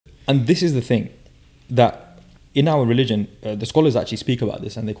And this is the thing, that in our religion, the scholars actually speak about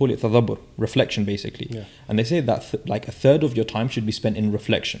this, and they call it tadabbur, reflection basically. Yeah. And they say that like a third of your time should be spent in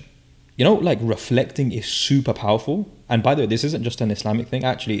reflection. You know, like reflecting is super powerful. And by the way, this isn't just an Islamic thing.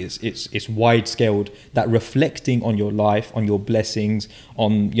 Actually, it's wide scaled, that reflecting on your life, on your blessings,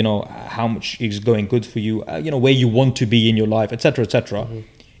 on, you know, how much is going good for you, you know, where you want to be in your life, etc., etc.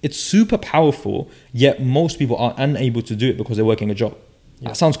 It's super powerful, yet most people are unable to do it because they're working a job.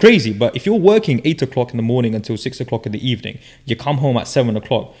 That sounds crazy, but if you're working 8 o'clock in the morning until 6 o'clock in the evening, you come home at 7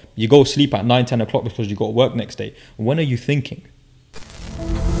 o'clock, you go sleep at 9, 10 o'clock because you got to work next day. When are you thinking?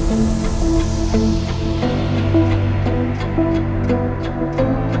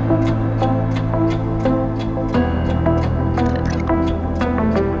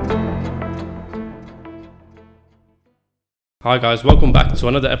 Hi guys, welcome back to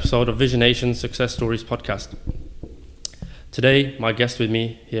another episode of Visionation Success Stories podcast. Today, my guest with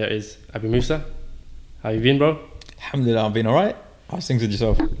me here is Abu Musa. How you been, bro? Alhamdulillah, I've been alright. How's things with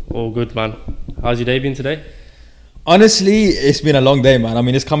yourself? All good, man. How's your day been today? Honestly, it's been a long day, man. I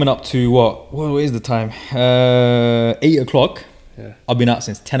mean, it's coming up to what is the time? 8 o'clock. Yeah. I've been out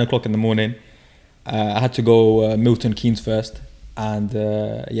since 10 o'clock in the morning. I had to go Milton Keynes first. And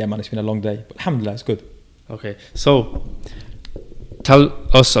yeah, man, it's been a long day. But alhamdulillah, it's good. Okay, so tell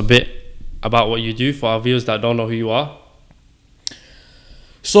us a bit about what you do for our viewers that don't know who you are.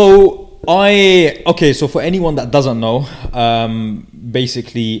 So so for anyone that doesn't know,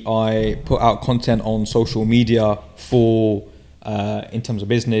 basically I put out content on social media for in terms of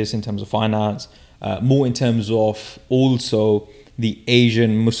business, in terms of finance, more in terms of also the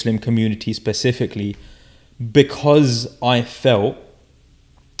Asian Muslim community specifically, because I felt,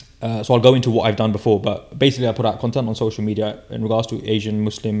 so I'll go into what I've done before, but basically I put out content on social media in regards to Asian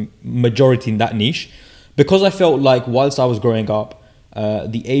Muslim majority in that niche, because I felt like whilst I was growing up,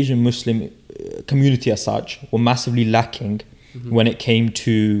 the Asian Muslim community as such were massively lacking when it came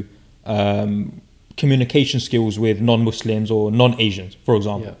to communication skills with non-Muslims or non-Asians, for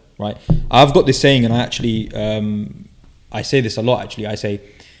example, right? I've got this saying, and I actually, I say this a lot actually, I say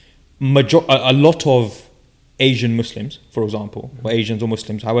a lot of Asian Muslims, for example, or Asians or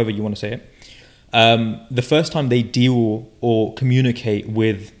Muslims, however you want to say it, the first time they deal or communicate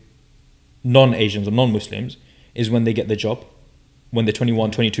with non-Asians or non-Muslims is when they get the job, when they're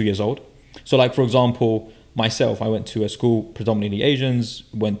 21, 22 years old. So like, for example, myself, I went to a school predominantly Asians,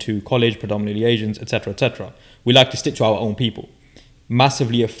 went to college predominantly Asians, etc., etc. We like to stick to our own people.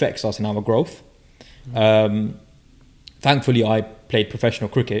 Massively affects us in our growth. Thankfully, I played professional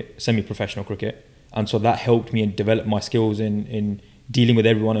cricket, semi-professional cricket, and so that helped me and develop my skills in dealing with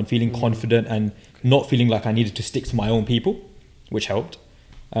everyone and feeling confident and not feeling like I needed to stick to my own people, which helped.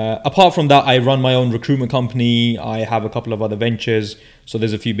 Apart from that, I run my own recruitment company. I have a couple of other ventures. So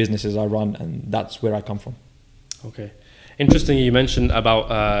there's a few businesses I run, and that's where I come from. Okay. Interesting, you mentioned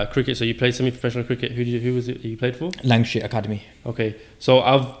about cricket. So you played semi-professional cricket. Who was it you played for? Lancashire Academy. Okay. So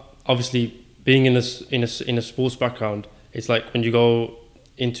I've obviously being in a sports background, it's like when you go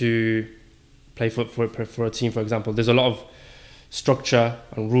into play for a team, for example, there's a lot of structure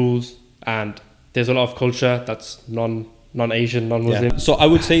and rules, and there's a lot of culture that's non-Asian, non-Muslim. Yeah. So I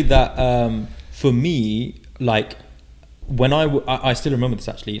would say that for me, like when I still remember this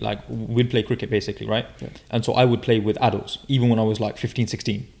actually, like we'd play cricket basically, right? Yeah. And so I would play with adults, even when I was like 15,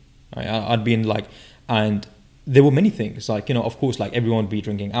 16. Right? I'd be in like, and there were many things like, you know, of course, like everyone would be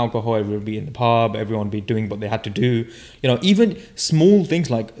drinking alcohol, everyone would be in the pub, everyone would be doing what they had to do, you know, even small things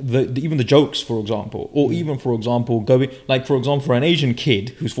like even the jokes, for example, or even, for example, going, like, for example, for an Asian kid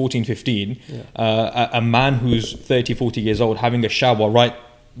who's 14, 15, a man who's 30, 40 years old having a shower right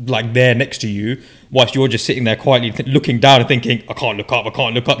like there next to you, whilst you're just sitting there quietly looking down and thinking, I can't look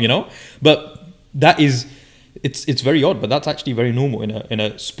up, you know, but that is, it's very odd, but that's actually very normal in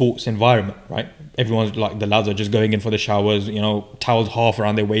a sports environment, right? Everyone's like, the lads are just going in for the showers, you know, towels half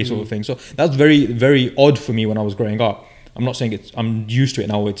around their waist sort of thing. So that's very, very odd for me when I was growing up. I'm not saying I'm used to it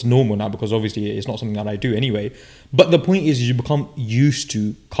now, it's normal now, because obviously it's not something that I do anyway. But the point is you become used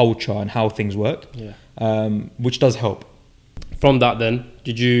to culture and how things work, which does help. From that then,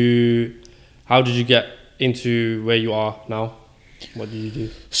 how did you get into where you are now? What did you do?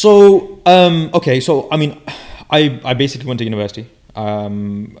 So, okay, so I mean, I basically went to university,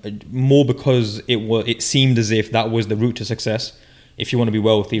 more because it seemed as if that was the route to success. If you want to be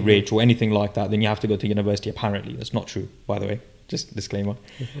wealthy, rich, or anything like that, then you have to go to university. Apparently, that's not true, by the way. Just disclaimer.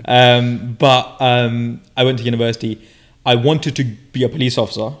 But I went to university. I wanted to be a police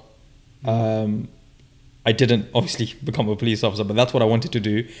officer. I didn't obviously become a police officer, but that's what I wanted to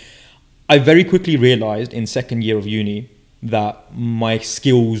do. I very quickly realized in second year of uni that my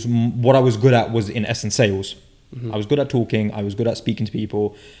skills, what I was good at was in essence sales. I was good at talking. I was good at speaking to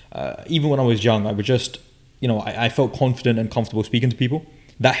people. Even when I was young, I was just, I felt confident and comfortable speaking to people.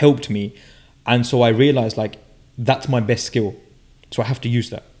 That helped me. And so I realized like, that's my best skill. So I have to use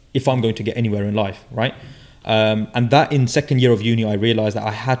that if I'm going to get anywhere in life, right? And that in second year of uni, I realized that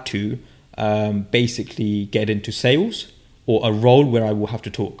I had to basically get into sales or a role where I will have to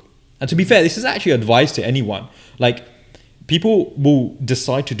talk. And to be fair, this is actually advice to anyone. Like, people will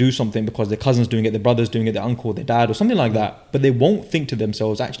decide to do something because their cousin's doing it, their brother's doing it, their uncle, their dad, or something like that. But they won't think to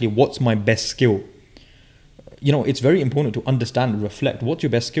themselves, actually, what's my best skill? It's very important to understand and reflect what's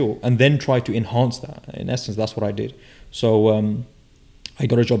your best skill and then try to enhance that. In essence, that's what I did. So I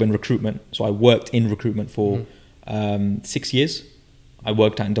got a job in recruitment. So I worked in recruitment for 6 years. I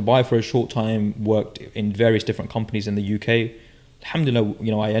worked out in Dubai for a short time, worked in various different companies in the UK.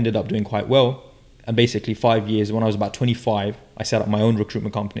 Alhamdulillah, I ended up doing quite well. And basically 5 years, when I was about 25, I set up my own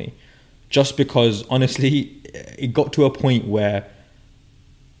recruitment company. Just because, honestly, it got to a point where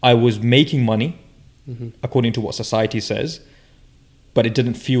I was making money, according to what society says, but it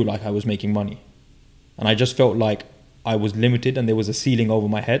didn't feel like I was making money. And I just felt like I was limited and there was a ceiling over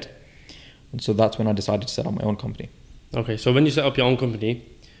my head. And so that's when I decided to set up my own company. Okay, so when you set up your own company,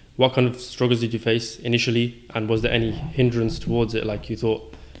 what kind of struggles did you face initially? And was there any hindrance towards it? Like, you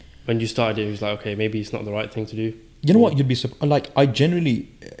thought when you started it was like, okay, maybe it's not the right thing to do? You know what? You'd be like,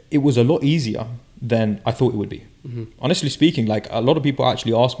 it was a lot easier than I thought it would be. Honestly speaking, like, a lot of people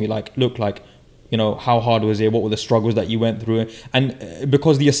actually ask me, like, look, like, how hard was it? What were the struggles that you went through? And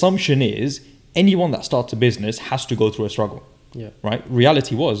because the assumption is anyone that starts a business has to go through a struggle. Yeah. Right.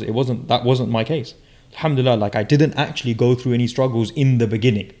 Reality that wasn't my case. Alhamdulillah, like, I didn't actually go through any struggles in the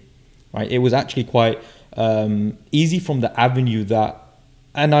beginning. Right. It was actually quite easy from the avenue that,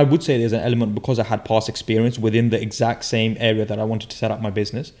 and I would say there's an element because I had past experience within the exact same area that I wanted to set up my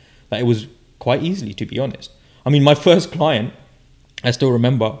business, that it was quite easily, to be honest. I mean, my first client, I still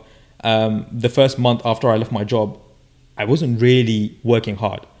remember, the first month after I left my job, I wasn't really working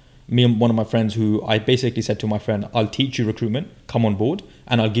hard. Me and one of my friends, who I basically said to my friend, I'll teach you recruitment, come on board,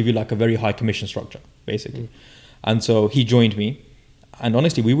 and I'll give you like a very high commission structure, basically. And so he joined me, and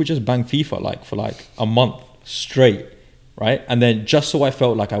honestly, we would just bang FIFA for a month straight, right? And then just so I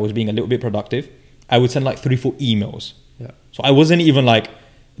felt like I was being a little bit productive, I would send like 3-4 emails. Yeah. So I wasn't even like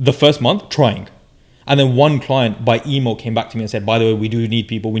the first month trying. And then one client by email came back to me and said, by the way, we do need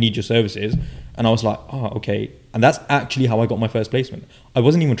people, we need your services. And I was like, oh, okay. And that's actually how I got my first placement. I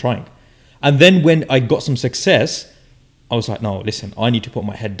wasn't even trying. And then when I got some success, I was like, no, listen, I need to put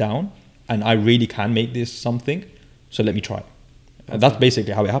my head down and I really can make this something. So let me try. And that's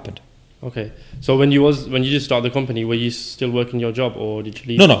basically how it happened. Okay. So when you just started the company, were you still working your job or did you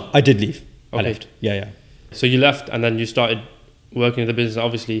leave? No, I did leave. Okay. I left. Yeah. So you left and then you started working in the business.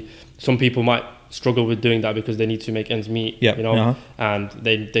 Obviously, some people might struggle with doing that because they need to make ends meet, and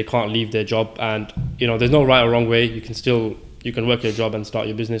they can't leave their job, and there's no right or wrong way. You can work your job and start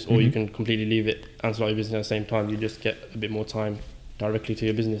your business, or you can completely leave it and start your business at the same time. You just get a bit more time directly to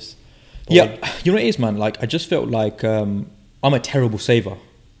your business. But what it is, man, like, I just felt like I'm a terrible saver.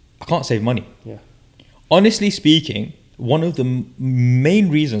 I can't save money. Yeah. Honestly speaking, one of the main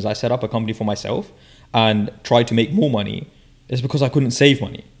reasons I set up a company for myself and tried to make more money is because I couldn't save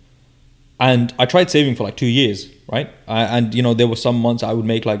money. And I tried saving for like 2 years, right? And there were some months I would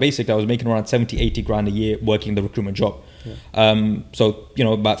make, like, basically I was making around 70, 80 grand a year working the recruitment job. Yeah. So,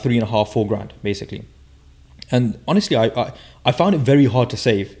 about 3.5, 4 grand, basically. And honestly, I found it very hard to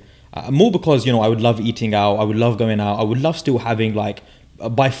save. More because, I would love eating out. I would love going out. I would love still having, like,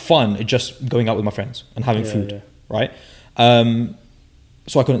 by fun, just going out with my friends and having food, right?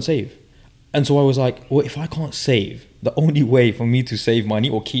 So I couldn't save. And so I was like, well, if I can't save, the only way for me to save money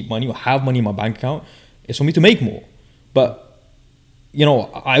or keep money or have money in my bank account is for me to make more. But,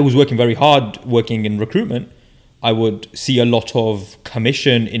 I was working very hard working in recruitment. I would see a lot of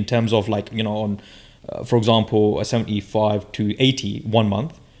commission in terms of, like, on, for example, a 75 to 80 1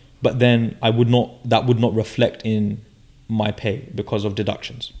 month. But then that would not reflect in my pay because of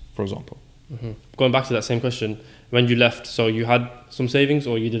deductions, for example. Mm-hmm. Going back to that same question, when you left, so you had some savings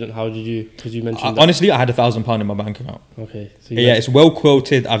or you didn't? How did you? Because you mentioned honestly, I had £1,000 in my bank account. Okay. So it's well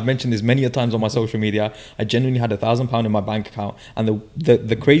quoted. I've mentioned this many a times on my social media. I genuinely had £1,000 in my bank account, and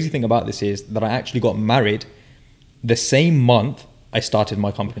the crazy thing about this is that I actually got married the same month I started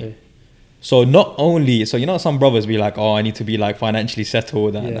my company. Okay. So not only, some brothers be like, oh, I need to be like financially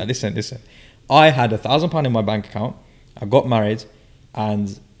settled. And listen. I had £1,000 in my bank account. I got married,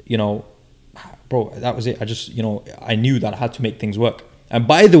 and bro, that was it. I just, I knew that I had to make things work. And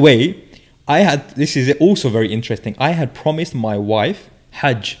by the way, this is also very interesting. I had promised my wife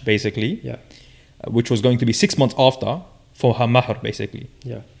Hajj, basically, Yeah. which was going to be 6 months after, for her mahr, basically.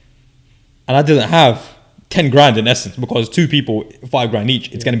 Yeah. And I didn't have 10 grand in essence, because 2 people, 5 grand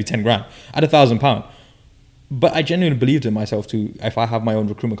each, it's going to be 10 grand. I had £1,000. But I genuinely believed in myself to, if I have my own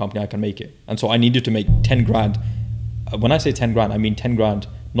recruitment company, I can make it. And so I needed to make 10 grand. When I say 10 grand, I mean 10 grand,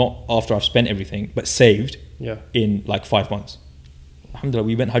 not after I've spent everything, but saved in like 5 months. Alhamdulillah,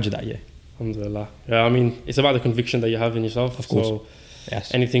 we went Hajj that year. Alhamdulillah. Yeah, I mean, it's about the conviction that you have in yourself. Of course. So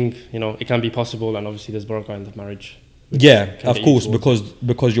yes. anything, it can be possible, and obviously there's barakah in the marriage. Yeah, of course,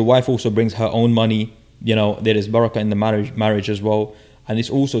 because your wife also brings her own money. There is barakah in the marriage as well. And it's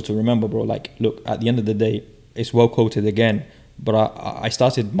also to remember, bro, like, look, at the end of the day, it's well quoted again, but I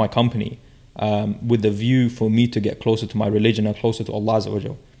started my company with the view for me to get closer to my religion and closer to Allah Azza wa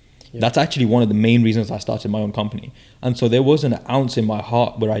Jal. Yeah. That's actually one of the main reasons I started my own company. And so there wasn't an ounce in my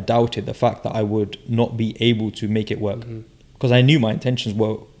heart where I doubted the fact that I would not be able to make it work. Because I knew my intentions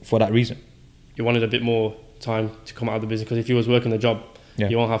were for that reason. You wanted a bit more time to come out of the business, because if you was working the job,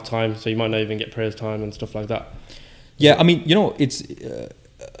 you won't have time, so you might not even get prayers time and stuff like that. Yeah, I mean, it's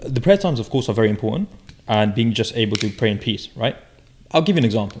the prayer times, of course, are very important, and being just able to pray in peace, right? I'll give you an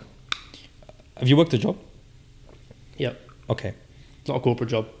example. Have you worked a job? Yeah. Okay. It's not a corporate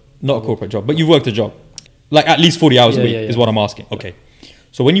job. Not a corporate job, but you've worked a job. Like at least 40 hours a week is what I'm asking. Okay.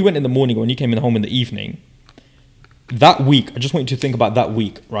 So when you went in the morning, or when you came in home in the evening, that week, I just want you to think about that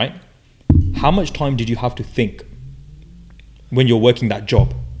week, right? How much time did you have to think when you're working that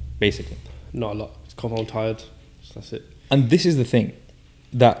job, basically? Not a lot. Just come home tired. That's it. And this is the thing,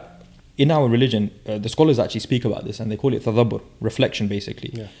 that in our religion, the scholars actually speak about this, and they call it tadabbur, reflection, basically.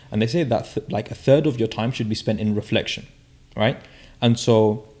 Yeah. And they say that like a third of your time should be spent in reflection, right? And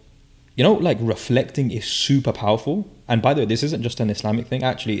so, like reflecting is super powerful. And by the way, this isn't just an Islamic thing.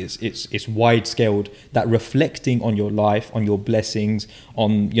 Actually, it's wide scaled, that reflecting on your life, on your blessings,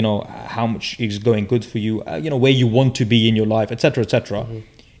 on, how much is going good for you, where you want to be in your life, etc., etc.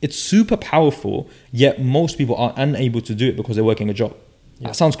 It's super powerful, yet most people are unable to do it because they're working a job. Yeah.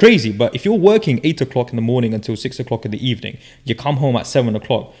 That sounds crazy, but if you're working 8 o'clock in the morning until 6 o'clock in the evening, you come home at 7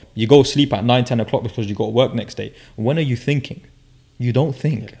 o'clock, you go sleep at 9, 10 o'clock because you got to work next day. When are you thinking? You don't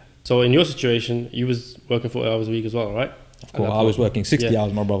think. Yeah. So in your situation, you was working 40 hours a week as well, right? Of course, I was working 60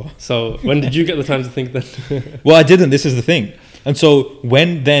 hours, my brother. So when did you get the time to think then? Well, I didn't. This is the thing. And so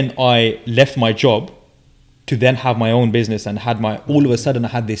when then I left my job to then have my own business and all of a sudden I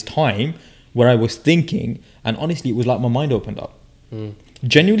had this time where I was thinking, and honestly, it was like my mind opened up.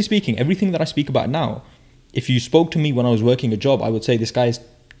 Genuinely speaking, everything that I speak about now, if you spoke to me when I was working a job, I would say this guy is,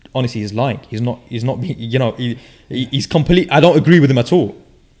 honestly, he's lying. He's not, he's complete. I don't agree with him at all.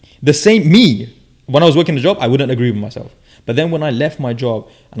 The same me, when I was working a job, I wouldn't agree with myself. But then when I left my job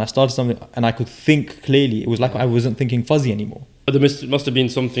and I started something and I could think clearly, it was like I wasn't thinking fuzzy anymore. But there must have been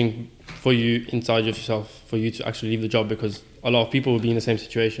something for you inside of yourself for you to actually leave the job, because a lot of people will be in the same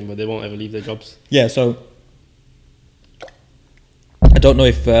situation but they won't ever leave their jobs. Yeah, so I don't know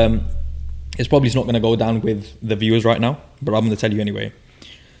if it's probably not going to go down with the viewers right now, but I'm going to tell you anyway.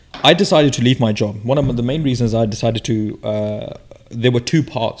 I decided to leave my job. One of the main reasons I decided to, there were 2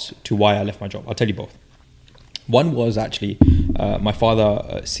 parts to why I left my job. I'll tell you both. One was actually my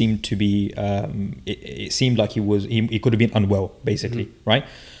father seemed to be, it seemed like he could have been unwell, basically, right?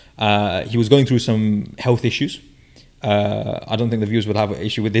 He was going through some health issues. I don't think the viewers will have an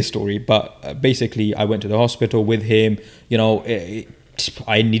issue with this story, but basically I went to the hospital with him.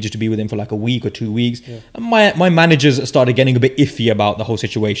 I needed to be with him for like a week or 2 weeks. Yeah. And my managers started getting a bit iffy about the whole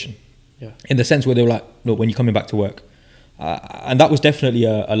situation. Yeah. In the sense where they were like, look, when you're coming back to work. And that was definitely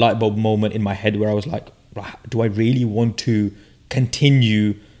a light bulb moment in my head where I was like, do I really want to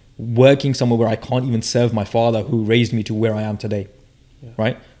continue working somewhere where I can't even serve my father who raised me to where I am today? Yeah.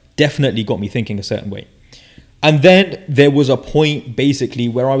 Right? Definitely got me thinking a certain way. And then there was a point basically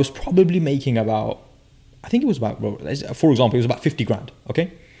where I was probably making about, I think it was about, for example, it was about 50 grand,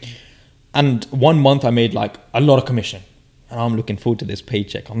 okay? And 1 month I made like a lot of commission. And I'm looking forward to this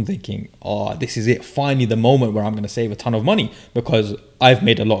paycheck. I'm thinking, oh, this is it. Finally, the moment where I'm going to save a ton of money because I've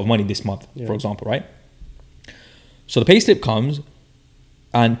made a lot of money this month, for example, right? So the payslip comes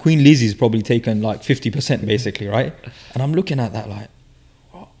and Queen Lizzie's probably taken like 50% basically, right? And I'm looking at that like,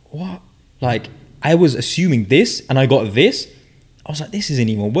 what? Like, I was assuming this and I got this. I was like, this isn't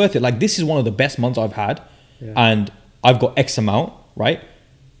even worth it. Like, this is one of the best months I've had. Yeah. And I've got X amount, right?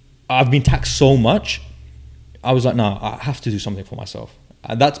 I've been taxed so much. I was like, no, I have to do something for myself.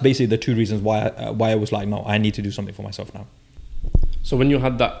 And that's basically the 2 reasons why I was like, no, I need to do something for myself now. So when you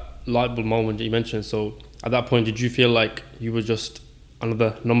had that light bulb moment that you mentioned, so at that point, did you feel like you were just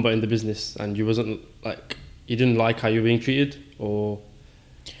another number in the business, and you didn't like how you were being treated, or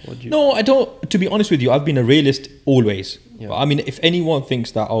what do you? No, I don't. To be honest with you, I've been a realist always. Yeah. I mean, if anyone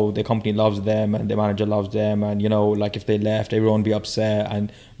thinks that, oh, their company loves them and their manager loves them, and, you know, like if they left, everyone would be upset,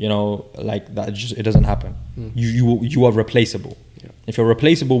 and, you know, like that, just, it doesn't happen. You are replaceable. Yeah. If you're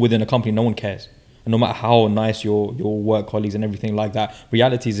replaceable within a company, no one cares. And no matter how nice your work colleagues and everything like that,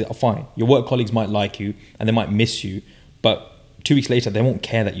 realities are fine. Your work colleagues might like you and they might miss you, but 2 weeks later, they won't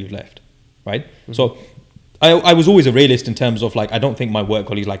care that you've left, right? So I was always a realist in terms of, like, I don't think my work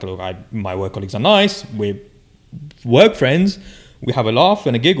colleagues, like, look, my work colleagues are nice, we're work friends, we have a laugh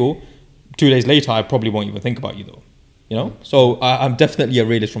and a giggle. 2 days later, I probably won't even think about you though, you know? So I'm definitely a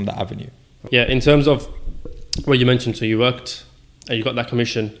realist from that avenue. Yeah, in terms of what you mentioned, so you worked and you got that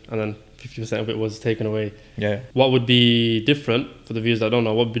commission and then 50% of it was taken away. Yeah. What would be different, for the viewers that don't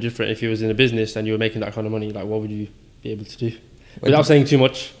know, what would be different if you was in a business and you were making that kind of money? Like, what would you be able to do? Without saying too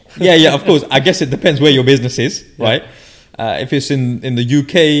much. Yeah, of course. I guess it depends where your business is, right? If it's in the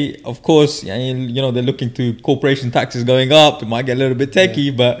UK, of course, you know, they're looking to corporation taxes going up. It might get a little bit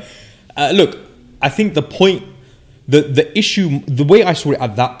techie, but look, I think the point, the issue, the way I saw it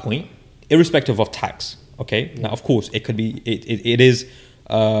at that point, irrespective of tax, okay? Now, of course, it could be, it is,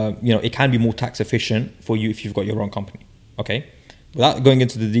 you know, it can be more tax efficient for you if you've got your own company, okay? Without going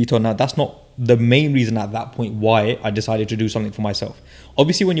into the detail now, that's not the main reason at that point why I decided to do something for myself.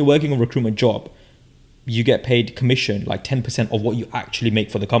 Obviously, when you're working a recruitment job, you get paid commission, like 10% of what you actually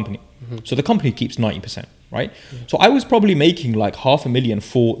make for the company. So the company keeps 90%, right? So I was probably making like $500,000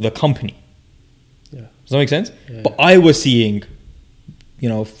 for the company. Does that make sense? But I was seeing, you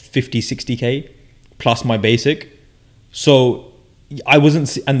know, 50, 60K plus my basic. So I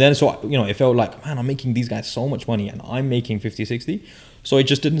wasn't, and then, so, you know, it felt like, man, I'm making these guys so much money and I'm making 50, 60. So it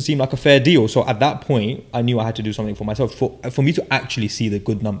just didn't seem like a fair deal. So at that point, I knew I had to do something for myself, for me to actually see the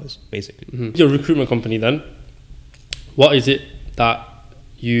good numbers, basically. Your recruitment company then, what is it that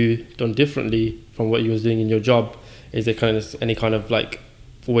you done differently from what you was doing in your job? Is there kind of any kind of like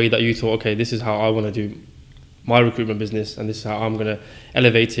way that you thought, okay, this is how I want to do my recruitment business and this is how I'm going to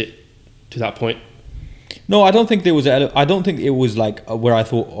elevate it to that point? No, I don't think there was. I don't think it was like where I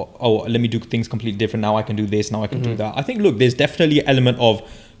thought, oh, let me do things completely different. Now I can do this. Now I can do that. I think, look, there's definitely an element of,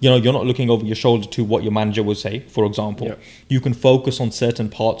 you know, you're not looking over your shoulder to what your manager would say. For example, you can focus on certain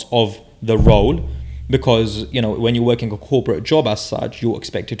parts of the role because, you know, when you're working a corporate job as such, you're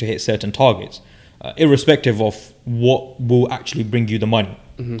expected to hit certain targets, irrespective of what will actually bring you the money.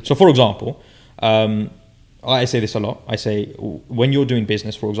 So, for example, I say this a lot. I say when you're doing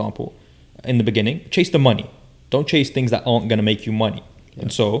business, for example, in the beginning, chase the money. Don't chase things that aren't going to make you money.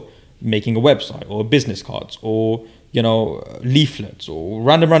 And so making a website or business cards or, you know, leaflets or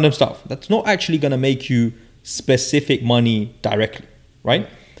random stuff, that's not actually going to make you specific money directly, right?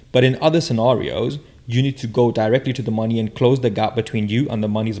 But in other scenarios, you need to go directly to the money and close the gap between you and the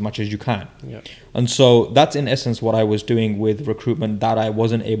money as much as you can. And so that's in essence what I was doing with recruitment that I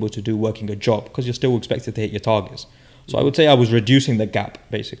wasn't able to do working a job, because you're still expected to hit your targets. So I would say I was reducing the gap,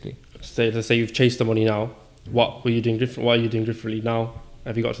 basically. Let's say you've chased the money now. What were you doing different? What are you doing differently now?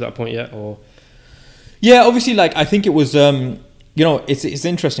 Have you got to that point yet? Or yeah, obviously, like I think it was, you know, it's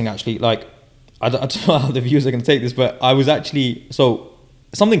interesting actually. Like I don't know how the viewers are going to take this, but I was actually, so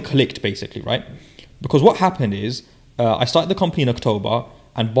something clicked basically, right? Because what happened is I started the company in October,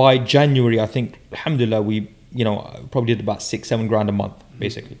 and by January, I think, alhamdulillah, we, you know, probably did about $6-7 grand a month,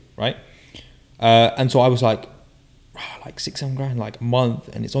 basically, right? And so I was like 6-7 grand like a month,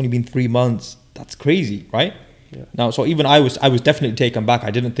 and it's only been 3 months. That's crazy, right? Now, so even I was definitely taken back.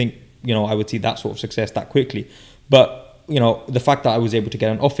 I didn't think, you know, I would see that sort of success that quickly. But, you know, the fact that I was able to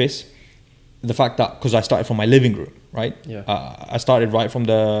get an office, the fact that, because I started from my living room, right? I started right from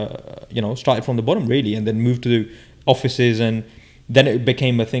the, you know, started from the bottom really, and then moved to offices, and then it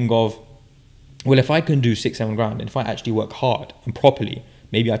became a thing of, well, if I can do 6-7 grand, and if I actually work hard and properly,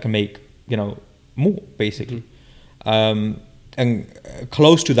 maybe I can make, you know, more basically. And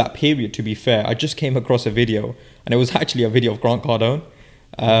close to that period, to be fair, I just came across a video, and it was actually a video of Grant Cardone.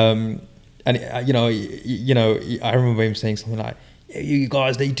 And you know, I remember him saying something like, you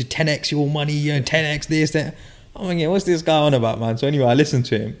guys need to 10x your money, you know, 10x this, that. I'm like, yeah, what's this guy on about, man? So anyway, I listened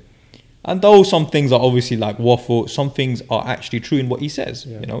to him. And though some things are obviously like waffle, some things are actually true in what he says.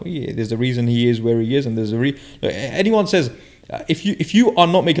 You know, there's a reason he is where he is, and there's a anyone says, if you are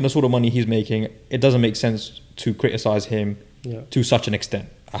not making the sort of money he's making, it doesn't make sense to criticize him to such an extent.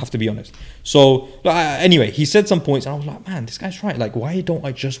 I have to be honest. So anyway, he said some points and I was like, man, this guy's right. Like, why don't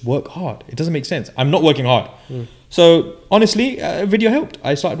I just work hard? It doesn't make sense. I'm not working hard. So honestly, video helped.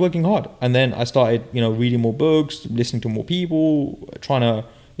 I started working hard, and then I started, reading more books, listening to more people, trying to,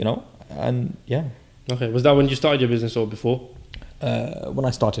 and yeah. Okay. Was that when you started your business or before? When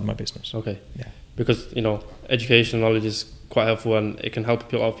I started my business. Okay. Yeah. Because, education knowledge is quite helpful and it can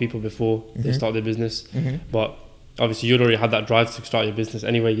help a lot of people before they start their business. But obviously you'd already had that drive to start your business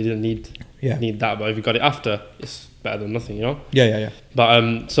anyway. You didn't need that. But if you got it after, it's better than nothing, Yeah.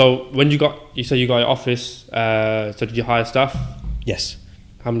 But so when you said you got your office, so did you hire staff? Yes.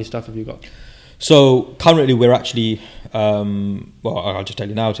 How many staff have you got? So currently we're actually, well, I'll just tell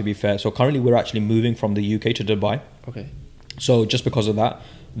you now to be fair. So currently we're actually moving from the UK to Dubai. Okay. So just because of that,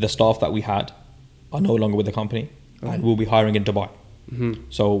 the staff that we had are no longer with the company, and we'll be hiring in Dubai.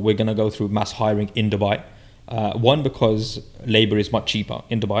 So we're going to go through mass hiring in Dubai. One, because labor is much cheaper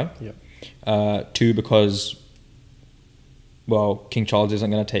in Dubai. Yeah. Two, because, well, King Charles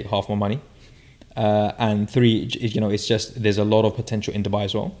isn't going to take half my money. And three, it's just, there's a lot of potential in Dubai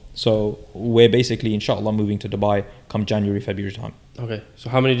as well. So we're basically, inshallah, moving to Dubai come January, February time. Okay. So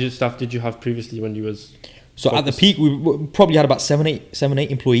how many staff did you have previously when you was... So at the peak, we probably had about seven,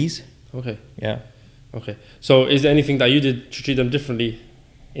 eight employees. Okay. Yeah. Okay. So is there anything that you did to treat them differently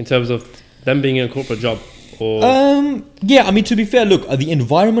in terms of them being in a corporate job? Or yeah, I mean, to be fair, look, the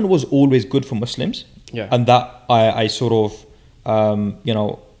environment was always good for Muslims. Yeah. And that I sort of,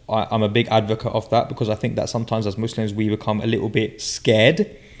 I'm a big advocate of that, because I think that sometimes as Muslims, we become a little bit scared.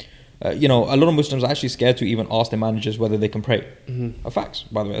 A lot of Muslims are actually scared to even ask their managers whether they can pray. Facts,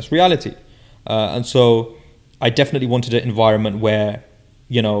 by the way, that's reality. And so I definitely wanted an environment where,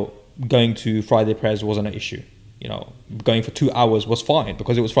 going to Friday prayers wasn't an issue. Going for 2 hours was fine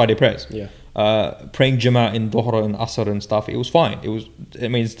because it was Friday prayers. Yeah. Praying Jummah in Dhuhr and Asr and stuff, it was fine.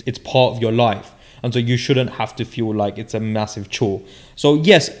 It's part of your life. And so you shouldn't have to feel like it's a massive chore. So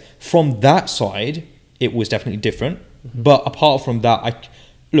yes, from that side, it was definitely different. But apart from that,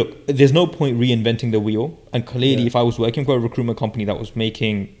 look, there's no point reinventing the wheel. And clearly, if I was working for a recruitment company that was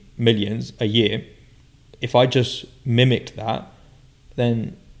making millions a year, if I just mimicked that,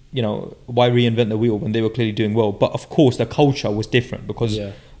 then, why reinvent the wheel when they were clearly doing well? But of course, the culture was different because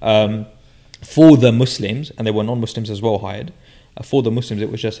for the Muslims, and there were non-Muslims as well hired, for the Muslims,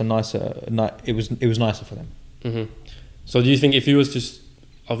 it was just it was nicer for them. So do you think if you was to,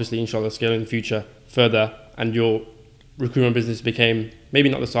 obviously, inshallah, scale in the future further, and your recruitment business became maybe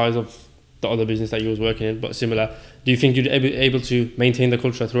not the size of the other business that you was working in, but similar, do you think you'd be able to maintain the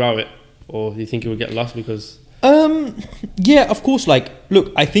culture throughout it? Or do you think it would get lost because... Yeah, of course.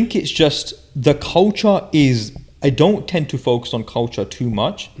 Look, I think it's just the culture is... I don't tend to focus on culture too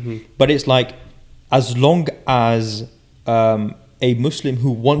much, but it's like, as long as a Muslim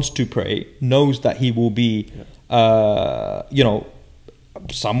who wants to pray knows that he will be,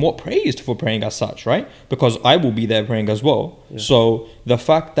 somewhat praised for praying as such, right? Because I will be there praying as well. Yeah. So the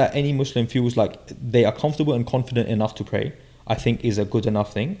fact that any Muslim feels like they are comfortable and confident enough to pray, I think is a good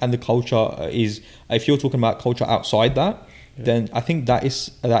enough thing. And the culture is, if you're talking about culture outside that, then I think that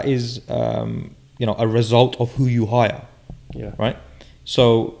is a result of who you hire. Yeah. Right.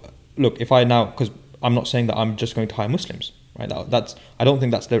 So look, if I now, because I'm not saying that I'm just going to hire Muslims, right? I don't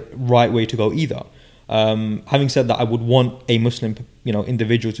think that's the right way to go either. Having said that, I would want a Muslim,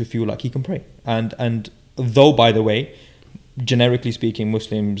 individual to feel like he can pray. And though, by the way, generically speaking,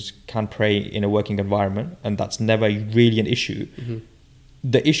 Muslims can pray in a working environment, and that's never really an issue.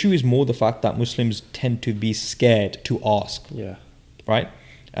 The issue is more the fact that Muslims tend to be scared to ask. Yeah. Right?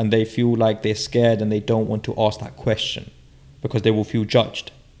 And they feel like they're scared and they don't want to ask that question because they will feel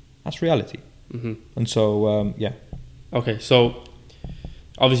judged. That's reality. And so, yeah. Okay, so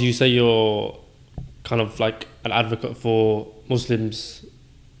obviously you say you're kind of like an advocate for Muslims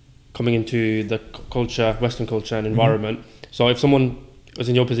coming into the culture, Western culture and environment. So if someone was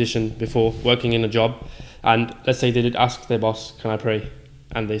in your position before, working in a job, and let's say they did ask their boss, can I pray?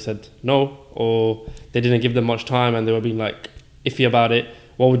 And they said no, or they didn't give them much time and they were being like iffy about it,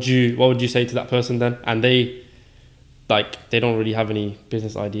 what would you say to that person then? And they don't really have any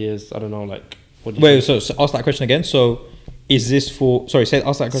business ideas. I don't know, like, what do you Wait, so ask that question again. So is this for, sorry, ask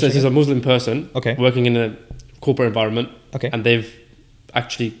that question So this is a Muslim person working in a corporate environment, and they've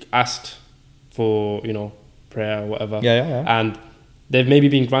actually asked for, prayer or whatever. And they've maybe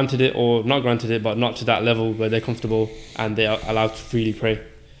been granted it or not granted it, but not to that level where they're comfortable and they are allowed to freely pray.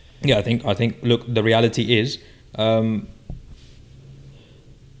 Yeah, I think look, the reality is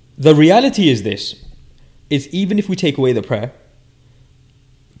this, is even if we take away the prayer,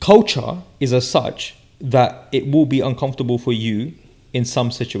 culture is as such that it will be uncomfortable for you in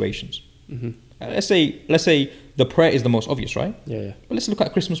some situations. Mm-hmm. Let's say the prayer is the most obvious, right? Yeah. But let's look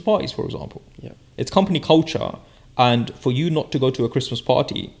at Christmas parties, for example. Yeah. It's company culture, and for you not to go to a Christmas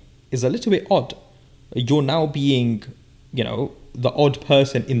party is a little bit odd. You're now being, the odd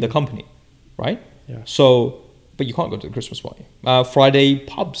person in the company, right? Yeah. So, but you can't go to the Christmas party. Friday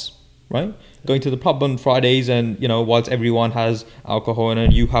pubs, right? Going to the pub on Fridays, and whilst everyone has alcohol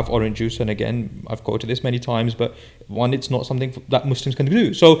and you have orange juice, and again, I've quoted this many times, but one, it's not something that Muslims can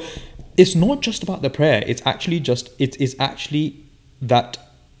do. So it's not just about the prayer. It's actually that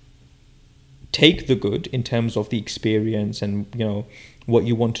take the good in terms of the experience and what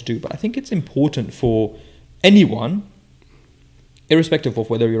you want to do. But I think it's important for anyone, irrespective of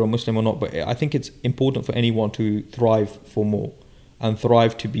whether you're a Muslim or not, but I think it's important for anyone to thrive for more and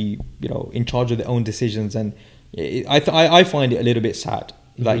thrive to be in charge of their own decisions. And I find it a little bit sad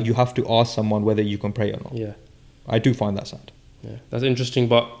that you have to ask someone whether you can pray or not. Yeah, I do find that sad. Yeah, that's interesting.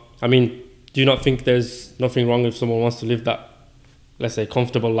 But I mean, do you not think there's nothing wrong if someone wants to live that, let's say,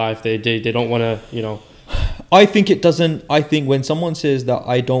 comfortable life? They don't want to, I think it doesn't. I think when someone says that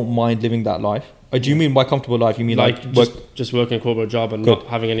I don't mind living that life, do you mean by comfortable life? You mean like just working a corporate job and not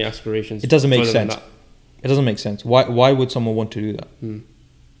having any aspirations? It doesn't make sense. It doesn't make sense. Why would someone want to do that?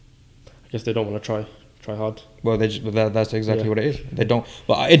 I guess they don't want to try hard. Well, that's exactly what it is. They don't.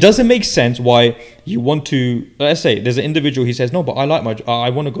 But it doesn't make sense why you want to. Let's say there's an individual. He says, "No, but I like my.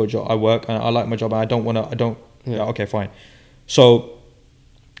 I want to go job. I work and I like my job. And I don't want to. I don't. Yeah. Okay, fine. So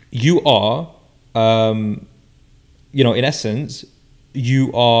you are, in essence,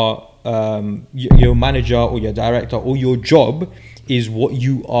 you are your manager or your director or your job is what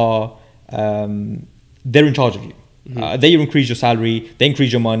you are. They're in charge of you. They increase your salary. They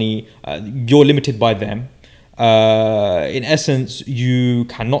increase your money. You're limited by them. In essence, you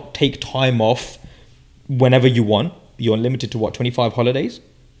cannot take time off whenever you want. You're limited to 25 holidays.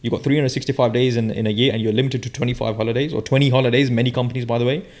 You've got 365 days in a year, and you're limited to 25 holidays or 20 holidays. Many companies, by the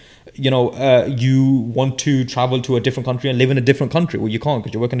way, you want to travel to a different country and live in a different country. Well, you can't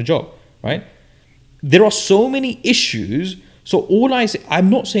because you're working a job, right? There are so many issues. So all I say,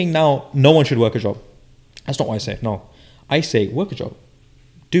 I'm not saying now no one should work a job. That's not what I say. No, I say work a job,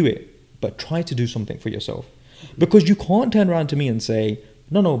 do it, but try to do something for yourself, because you can't turn around to me and say,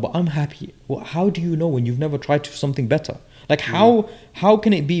 no, but I'm happy. Well, how do you know when you've never tried something better? Like how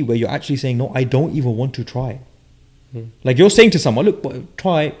can it be where you're actually saying, no, I don't even want to try? Like you're saying to someone, look,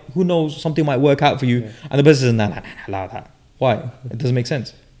 try, who knows, something might work out for you. And the person says, nah, allow that. Why? It doesn't make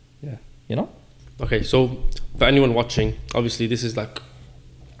sense. Yeah. Okay, so for anyone watching, obviously this is like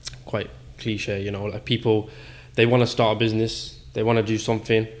quite cliche, like people, they want to start a business, they want to do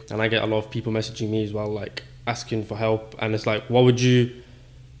something, and I get a lot of people messaging me as well, like asking for help, and it's like, what would you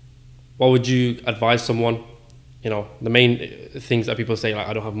advise someone? The main things that people say, like,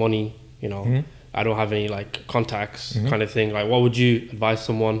 I don't have money, I don't have any like contacts, kind of thing. Like, what would you advise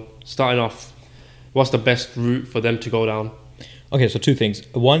someone starting off? What's the best route for them to go down? Okay, so two things.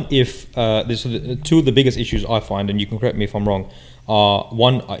 One, if there's two of the biggest issues I find, and you can correct me if I'm wrong, are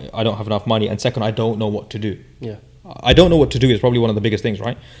one, I don't have enough money, and second, I don't know what to do. Yeah. I don't know what to do is probably one of the biggest things,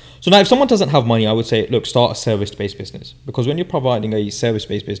 right? So now if someone doesn't have money, I would say, look, start a service-based business. Because when you're providing a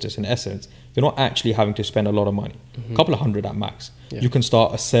service-based business, in essence, you're not actually having to spend a lot of money, a couple of hundred at max. Yeah. You can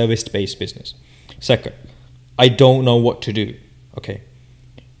start a service-based business. Second, I don't know what to do. Okay.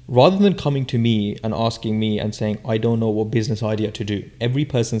 Rather than coming to me and asking me and saying, I don't know what business idea to do, every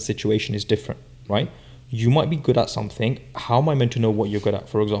person's situation is different, right? You might be good at something. How am I meant to know what you're good at,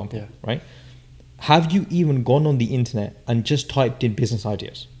 for example, right? Have you even gone on the internet and just typed in business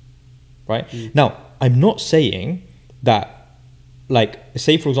ideas, right? Now, I'm not saying that, like,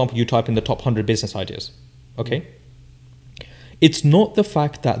 say, for example, you type in the top 100 business ideas, okay? It's not the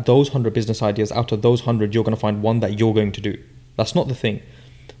fact that those 100 business ideas, out of those 100, you're going to find one that you're going to do. That's not the thing.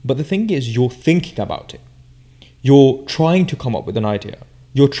 But the thing is, you're thinking about it. You're trying to come up with an idea.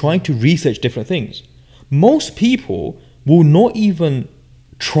 You're trying to research different things. Most people will not even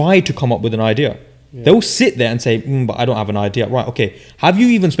try to come up with an idea. Yeah. They'll sit there and say, but I don't have an idea. Right, okay. Have you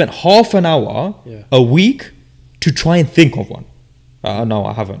even spent half an hour a week to try and think of one? No,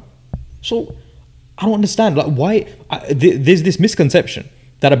 I haven't. So I don't understand. Like, why? There's this misconception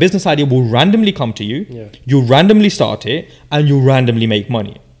that a business idea will randomly come to you. Yeah. You randomly start it and you randomly make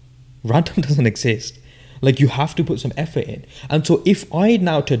money. Random doesn't exist. Like, you have to put some effort in. And so if I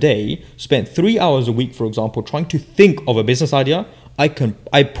now today spent 3 hours a week, for example, trying to think of a business idea,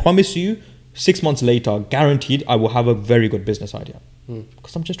 I promise you 6 months later, guaranteed, I will have a very good business idea.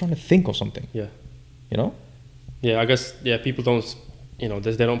 Because I'm just trying to think of something. Yeah. Yeah, I guess, people don't, they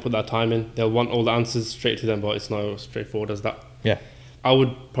don't put that time in. They'll want all the answers straight to them, but it's not as straightforward as that. Yeah. I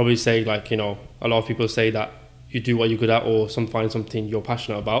would probably say, like, you know, a lot of people say that you do what you're good at, or find something you're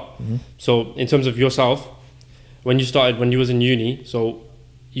passionate about. So in terms of yourself, when you was in uni, so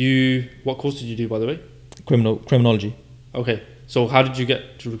what course did you do, by the way? Criminology. Okay. So how did you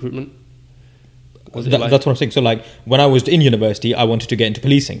get to recruitment? That's what I'm saying. So like when I was in university, I wanted to get into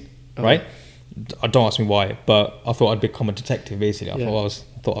policing, right? Don't ask me why, but I thought I'd become a detective. Basically, I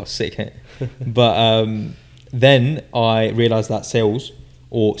thought I was sick. But then I realized that sales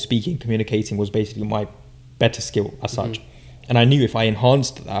or speaking, communicating was basically my better skill as such, and I knew if I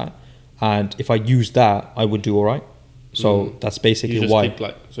enhanced that and if I used that, I would do all right. So that's basically why.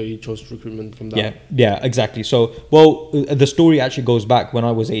 So you chose recruitment from that. Yeah, exactly. So, well, the story actually goes back when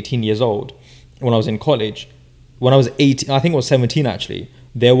I was 18 years old, when I was in college. When I was 18, I think it was 17 actually,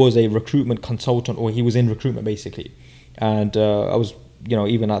 there was a recruitment consultant, or he was in recruitment basically. And I was, you know,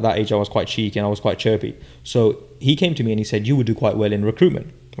 even at that age, I was quite cheeky and I was quite chirpy. So he came to me and he said, you would do quite well in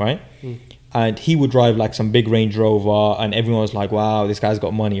recruitment, right? And he would drive like some big Range Rover and everyone was like, wow, this guy's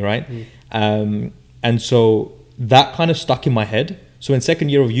got money, right? And so that kind of stuck in my head. So in second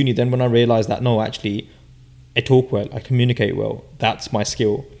year of uni, then when I realized that, no, actually, I talk well, I communicate well, that's my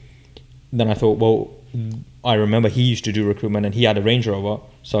skill. Then I thought, well, I remember he used to do recruitment and he had a Range Rover,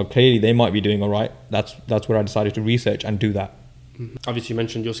 so clearly they might be doing all right. That's where I decided to research and do that. Obviously, you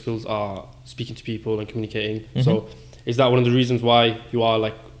mentioned your skills are speaking to people and communicating. So is that one of the reasons why you are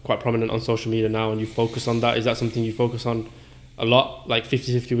like quite prominent on social media now and you focus on that? Is that something you focus on a lot, like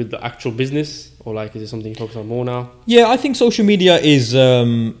 50-50 with the actual business, or like is it something you focus on more now? Yeah, I think social media is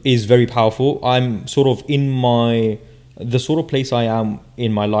very powerful. I'm sort of in the sort of place I am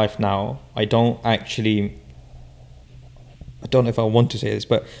in my life now. I don't know if I want to say this,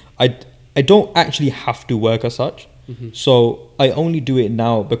 but I don't actually have to work as such. So I only do it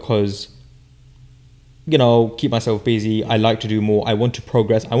now because, you know, keep myself busy. I like to do more. I want to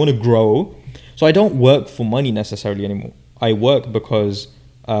progress. I want to grow. So I don't work for money necessarily anymore. I work because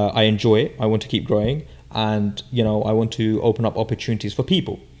I enjoy it. I want to keep growing, and you know, I want to open up opportunities for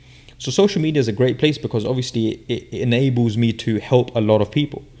people. So social media is a great place because obviously it enables me to help a lot of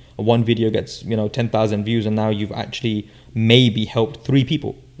people. One video gets, you know, 10,000 views, and now you've actually maybe helped 3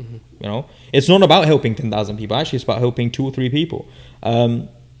 people. You know, it's not about helping 10,000 people. Actually, it's about helping 2 or 3 people. And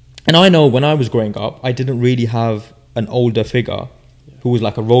I know when I was growing up, I didn't really have an older figure who was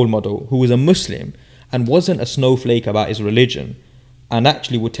like a role model, who was a Muslim and wasn't a snowflake about his religion, and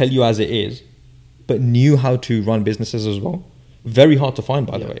actually would tell you as it is, but knew how to run businesses as well. Very hard to find,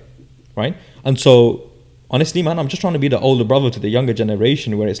 by the way, right? And so, honestly, man, I'm just trying to be the older brother to the younger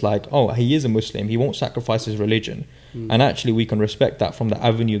generation, where it's like, oh, he is a Muslim, he won't sacrifice his religion. And actually we can respect that from the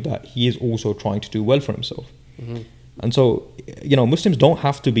avenue that he is also trying to do well for himself. And so, you know, Muslims don't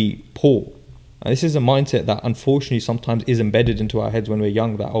have to be poor. And this is a mindset that unfortunately sometimes is embedded into our heads when we're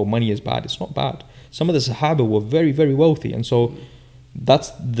young, that, oh, money is bad. It's not bad. Some of the Sahaba were very, very wealthy. And so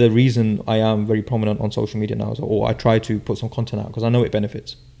that's the reason I am very prominent on social media now. Or I try to put some content out because I know it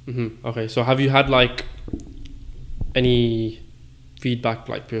benefits. Okay, so have you had like any feedback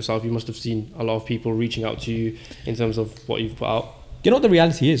like for yourself? You must have seen a lot of people reaching out to you in terms of what you've put out. You know what the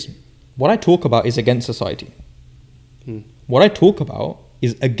reality is? What I talk about is against society. What I talk about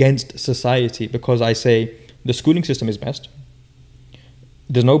is against society, because I say the schooling system is best.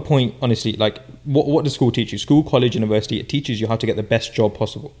 There's no point, honestly, like what does school teach you? School, college, university, it teaches you how to get the best job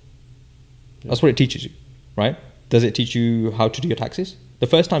possible. That's what it teaches you, right? Does it teach you how to do your taxes? The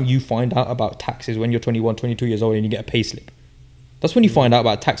first time you find out about taxes when you're 21, 22 years old and you get a pay slip. That's when you find out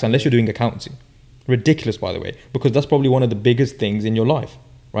about tax, unless you're doing accountancy. Ridiculous, by the way, because that's probably one of the biggest things in your life,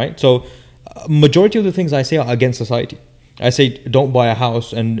 right? So majority of the things I say are against society. I say don't buy a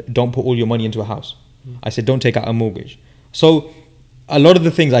house and don't put all your money into a house. I say don't take out a mortgage. So a lot of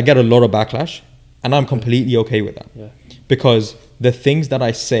the things, I get a lot of backlash, and I'm completely okay with that. Because the things that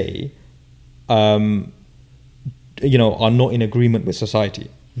I say, you know, are not in agreement with society.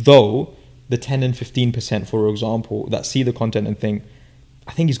 Though the 10 and 15%, for example, that see the content and think,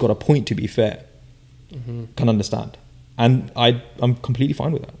 I think he's got a point, to be fair, can understand. And I'm completely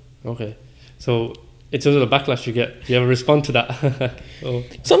fine with that. Okay. So in terms of the backlash you get, do you ever respond to that?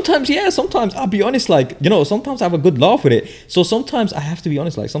 Sometimes, yeah. Sometimes, I'll be honest, like, you know, sometimes I have a good laugh with it. So sometimes I have to be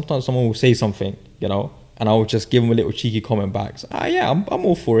honest, like sometimes someone will say something, you know, and I'll just give them a little cheeky comment back. So, yeah, I'm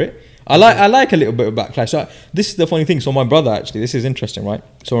all for it. I like a little bit of backlash. So this is the funny thing. So my brother, actually, this is interesting, right?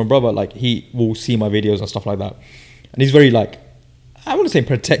 So my brother, like, he will see my videos and stuff like that. And he's very, like, I wouldn't say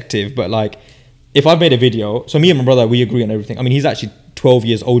protective, but like, if I've made a video, so me and my brother, we agree on everything. I mean, he's actually 12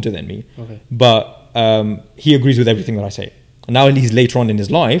 years older than me, but he agrees with everything that I say. And now he's later on in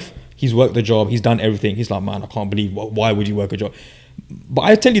his life, he's worked the job, he's done everything. He's like, man, I can't believe, why would you work a job? But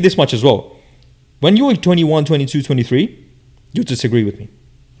I tell you this much as well. When you're 21, 22, 23, you'll disagree with me,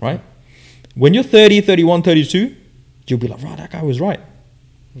 right? When you're 30, 31, 32, you'll be like, right, that guy was right.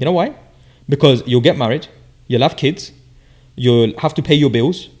 You know why? Because you'll get married, you'll have kids, you'll have to pay your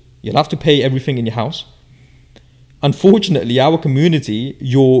bills, you'll have to pay everything in your house. Unfortunately, our community,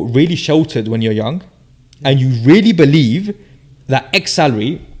 you're really sheltered when you're young, and you really believe that X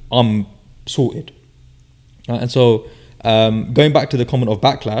salary, I'm sorted. And so, going back to the comment of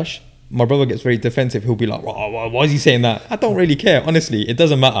backlash, my brother gets very defensive. He'll be like, why is he saying that? I don't really care. Honestly, it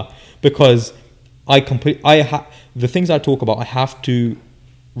doesn't matter, because the things I talk about, I have to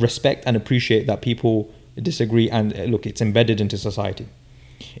respect and appreciate that people disagree, and look, it's embedded into society.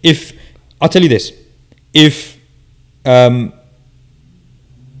 I'll tell you this, if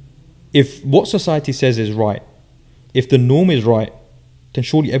what society says is right, if the norm is right, then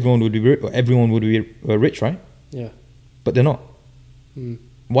surely everyone would be rich, right? Yeah. But they're not.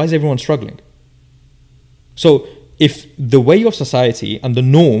 Why is everyone struggling? So if the way of society and the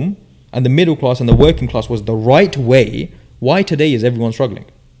norm and the middle class and the working class was the right way, why today is everyone struggling?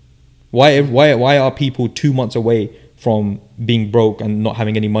 Why are people 2 months away from being broke and not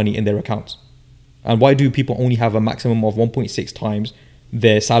having any money in their accounts? And why do people only have a maximum of 1.6 times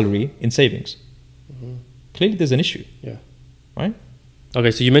their salary in savings? Clearly there's an issue. Yeah. Right?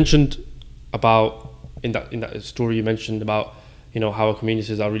 Okay, so you mentioned about, in that story you mentioned about, how our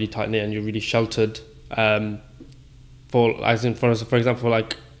communities are really tight-knit and you're really sheltered. For example,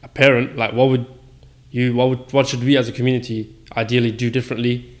 like a parent, like what should we as a community ideally do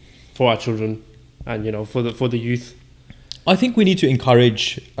differently for our children and, for the youth? I think we need to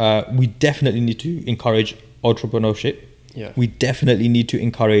encourage, we definitely need to encourage entrepreneurship. Yeah. We definitely need to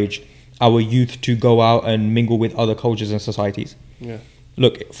encourage our youth to go out and mingle with other cultures and societies. Yeah.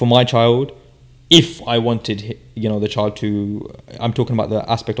 Look, for my child, if I wanted, the child to, I'm talking about the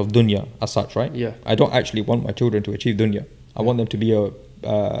aspect of dunya as such, right? Yeah. I don't actually want my children to achieve dunya. I want them to be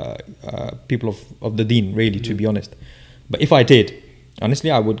people of the deen, really, to be honest. But if I did,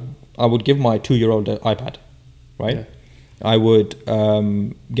 honestly, I would give my 2-year-old an iPad, right? Yeah. I would,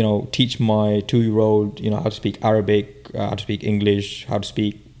 teach my 2-year-old, how to speak Arabic, how to speak English, how to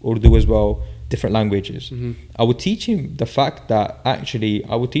speak Urdu as well, different languages. I would teach him the fact that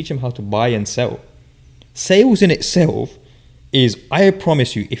I would teach him how to buy and sell. Sales in itself is, I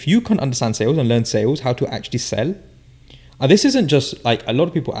promise you, if you can understand sales and learn sales, how to actually sell. And this isn't just like, a lot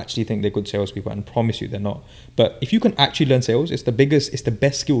of people actually think they're good salespeople and promise you they're not. But if you can actually learn sales, it's the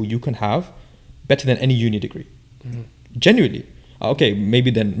best skill you can have, better than any uni degree. Genuinely. Okay,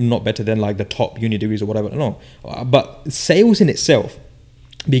 maybe they're not better than like the top uni degrees or whatever, no. But sales in itself,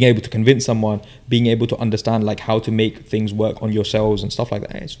 being able to convince someone, being able to understand like how to make things work on yourselves and stuff like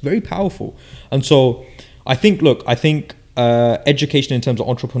that, it's very powerful. And so I think education in terms of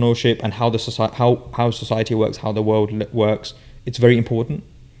entrepreneurship and how society works, how the world works, it's very important.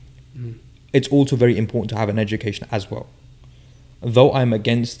 It's also very important to have an education as well. Though I'm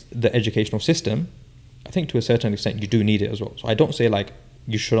against the educational system, I think to a certain extent you do need it as well. So I don't say like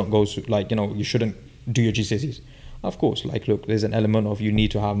you shouldn't go you shouldn't do your GCSEs. Of course, like look, there's an element of you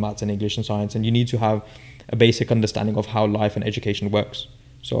need to have maths and English and science, and you need to have a basic understanding of how life and education works.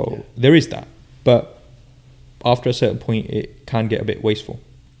 So there is that, but after a certain point, it can get a bit wasteful.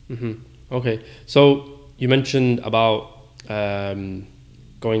 Okay, so you mentioned about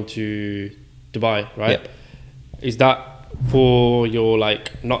going to Dubai, right? Yep. Is that for your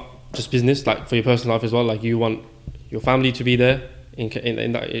not just business, like for your personal life as well? Like you want your family to be there in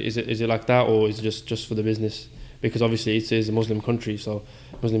that? Is it like that, or is it just for the business? Because obviously it is a Muslim country, so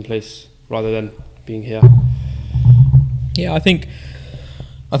Muslim place, rather than being here. Yeah, I think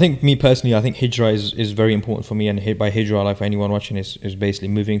me personally, I think hijrah is very important for me, and by hijrah, like for anyone watching, is basically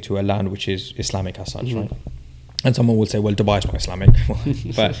moving to a land which is Islamic as such, right? And someone will say, well, Dubai is not Islamic,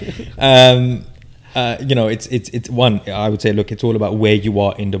 but it's one. I would say, look, it's all about where you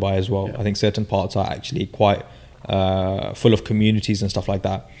are in Dubai as well. Yeah. I think certain parts are actually quite full of communities and stuff like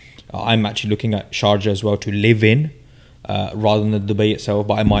that. I'm actually looking at Sharjah as well to live in, rather than the Dubai itself,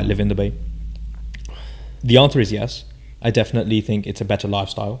 but I might live in Dubai. The answer is yes. I definitely think it's a better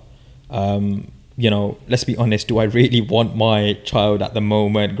lifestyle. Let's be honest, do I really want my child at the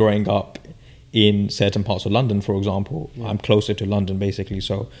moment growing up in certain parts of London, for example? Yeah. I'm closer to London, basically.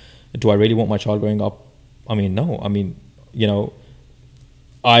 So do I really want my child growing up? I mean, no. I mean,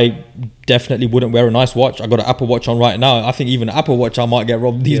 I definitely wouldn't wear a nice watch. I got an Apple Watch on right now. I think even an Apple Watch I might get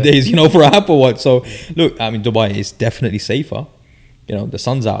robbed these days, for an Apple Watch. So look, I mean, Dubai is definitely safer. The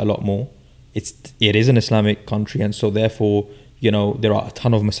sun's out a lot more. It is an Islamic country, and so therefore, there are a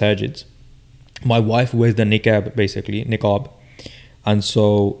ton of masajids. My wife wears the niqab, basically niqab. and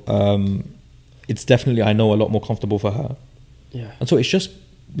so it's definitely, I know, a lot more comfortable for her. Yeah. And so it's just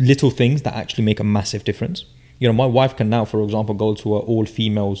little things that actually make a massive difference. You know, my wife can now, for example, go to an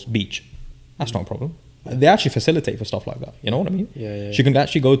all-females beach. That's not a problem. They actually facilitate for stuff like that. You know what I mean? Yeah. She can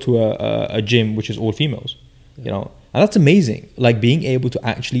actually go to a gym which is all females. You know, and that's amazing. Like being able to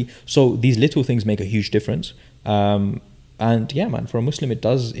actually, so these little things make a huge difference. And yeah, man, for a Muslim,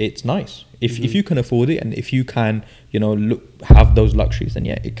 it's nice. If you can afford it, and if you can, you know, have those luxuries, then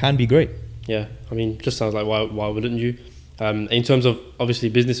yeah, it can be great. Yeah, I mean, just sounds like why wouldn't you? In terms of obviously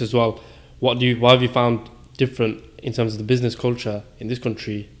business as well, why have you found different in terms of the business culture in this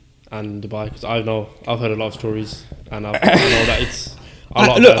country and Dubai? Because I've heard a lot of stories, and I know that it's a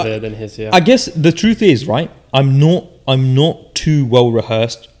lot better there than his. Yeah, I guess the truth is, right, I'm not too well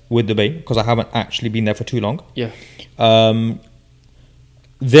rehearsed with Dubai because I haven't actually been there for too long. Yeah.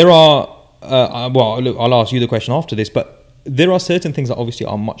 There are well, look, I'll ask you the question after this, but there are certain things that obviously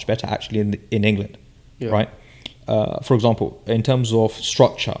are much better actually in England, right? For example, in terms of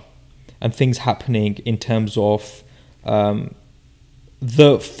structure and things happening in terms of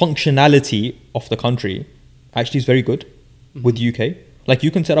the functionality of the country actually is very good with the UK. Like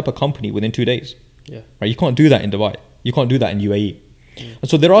you can set up a company within 2 days. Yeah. Right. You can't do that in Dubai. You can't do that in UAE. And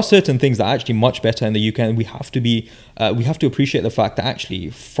so there are certain things that are actually much better in the UK, and we have to appreciate the fact that actually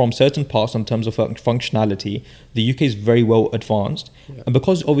from certain parts in terms of functionality, the UK is very well advanced. And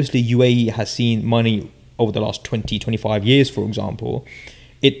because obviously UAE has seen money over the last 20, 25 years, for example,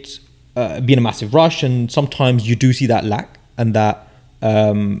 it's been a massive rush, and sometimes you do see that lack and that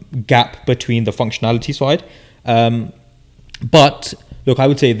gap between the functionality side. But look, I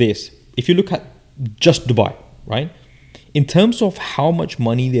would say this: if you look at just Dubai, right? In terms of how much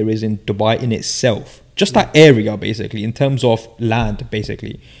money there is in Dubai in itself, just that area basically, in terms of land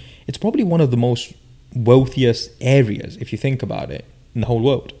basically, it's probably one of the most wealthiest areas if you think about it in the whole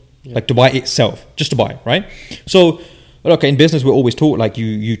world. Like Dubai itself, just Dubai, right? So, okay, in business we're always taught like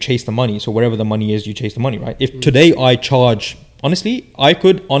you chase the money. So wherever the money is, you chase the money, right? If today I charge, honestly, I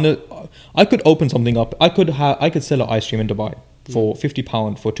could open something up. I could sell an ice cream in Dubai for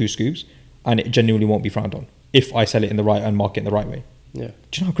 £50 for 2 scoops, and it genuinely won't be frowned on if I sell it in the right and market in the right way. Yeah.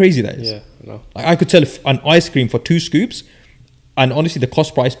 Do you know how crazy that is? Yeah, I know. Like I could sell an ice cream for 2 scoops, and honestly the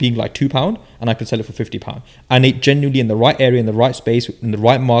cost price being like £2, and I could sell it for £50. And it genuinely, in the right area, in the right space, in the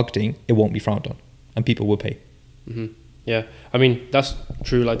right marketing, it won't be frowned on, and people will pay. Yeah, I mean, that's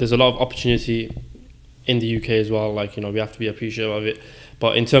true. Like there's a lot of opportunity in the UK as well. Like, you know, we have to be appreciative of it.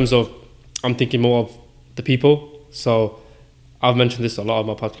 But in terms of, I'm thinking more of the people. So I've mentioned this a lot on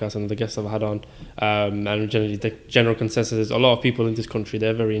my podcast and the guests I've had on, and generally the general consensus is a lot of people in this country,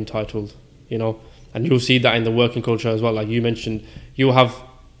 they're very entitled, you know, and you'll see that in the working culture as well. Like you mentioned, you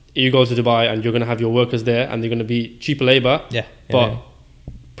go to Dubai and you're going to have your workers there, and they're going to be cheaper labor, but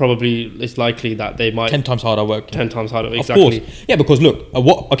probably it's likely that they might 10 times harder work. 10 times harder, exactly. Of course, yeah, because look,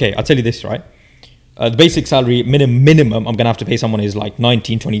 okay, I'll tell you this, right? The basic salary minimum I'm going to have to pay someone is like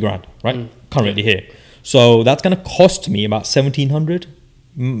 19, 20 grand, right? Currently here. So that's going to cost me about 1,800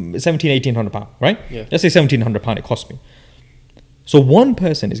 pounds, right? Yeah. Let's say 1,700 pounds it costs me. So one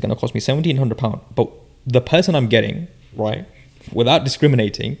person is going to cost me 1,700 pounds, but the person I'm getting, right, without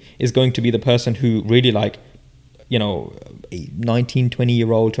discriminating, is going to be the person who really, like, you know, 19,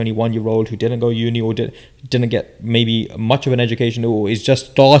 20-year-old, 21-year-old who didn't go uni or didn't get maybe much of an education, or is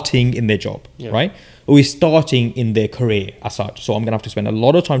just starting in their job, right? Or is starting in their career as such. So I'm going to have to spend a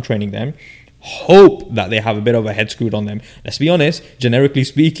lot of time training them, hope that they have a bit of a head screwed on them. Let's be honest, generically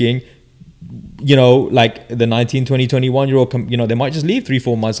speaking, you know, like the 19, 20, 21-year-old, you know, they might just leave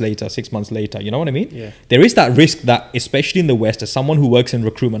 3-4 months later, 6 months later. You know what I mean? Yeah. There is that risk that, especially in the West, as someone who works in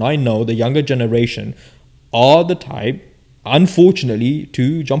recruitment, I know the younger generation are the type, unfortunately,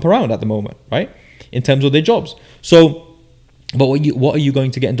 to jump around at the moment, right? In terms of their jobs. So, but what are you going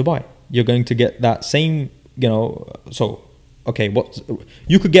to get in Dubai? You're going to get that same, you know, so, okay, what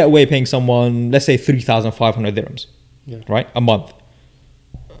you could get away paying someone, let's say 3,500 dirhams, right? A month.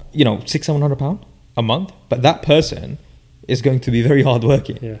 You know, 600-700 pounds a month. But that person is going to be very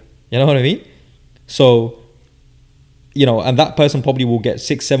hardworking. Yeah. You know what I mean? So, you know, and that person probably will get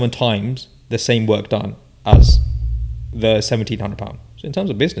 6-7 times the same work done as the 1,700 pounds. So in terms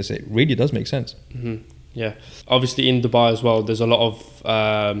of business, it really does make sense. Yeah. Obviously in Dubai as well, there's a lot of,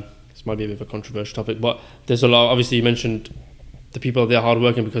 this might be a bit of a controversial topic, but there's a lot, obviously you mentioned the people, they're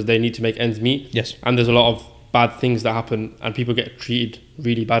hardworking because they need to make ends meet. Yes. And there's a lot of bad things that happen and people get treated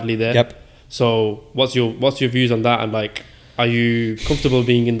really badly there. Yep. So what's your views on that, and like, are you comfortable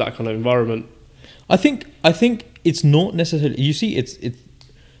being in that kind of environment? I think it's not necessarily, you see, it's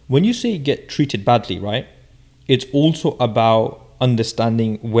when you say get treated badly, right? It's also about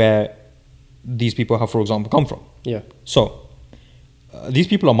understanding where these people have, for example, come from. Yeah. So these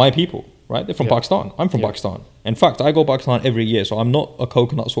people are my people, right? They're from Pakistan. I'm from Pakistan. In fact, I go to Pakistan every year, so I'm not a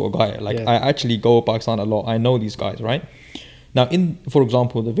coconut sort of guy. Like I actually go to Pakistan a lot. I know these guys, right? Now, for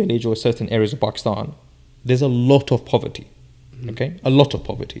example, the village or certain areas of Pakistan, there's a lot of poverty. Okay, a lot of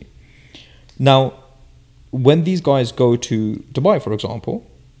poverty. Now, when these guys go to Dubai, for example,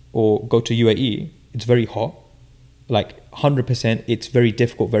 or go to UAE, it's very hot. Like 100%, it's very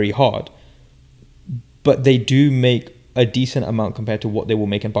difficult, very hard. But they do make a decent amount compared to what they will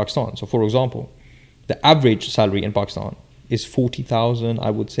make in Pakistan. So, for example, the average salary in Pakistan is 40,000, I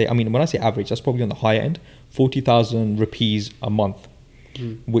would say. I mean, when I say average, that's probably on the higher end, 40,000 rupees a month,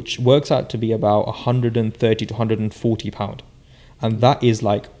 which works out to be about 130 to 140 pound. And that is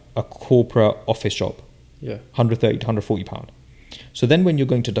like a corporate office job. Yeah. 130 to 140 pound. So then when you're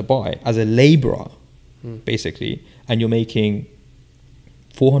going to Dubai as a laborer, basically, and you're making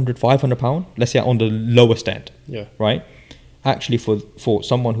 400, 500 pound, let's say on the lowest end, right? Actually, for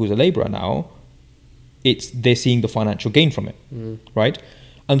someone who's a laborer now, they're seeing the financial gain from it, right?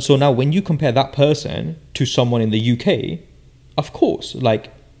 And so now when you compare that person to someone in the UK, of course,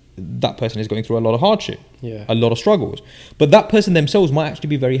 like that person is going through a lot of hardship, a lot of struggles. But that person themselves might actually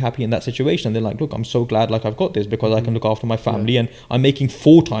be very happy in that situation. They're like, look, I'm so glad like I've got this because I can look after my family and I'm making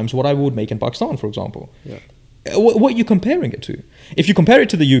 4 times what I would make in Pakistan, for example. What are you comparing it to? If you compare it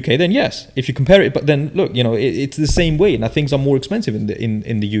to the UK, then yes. If you compare it, but then look, you know, it's the same way. Now things are more expensive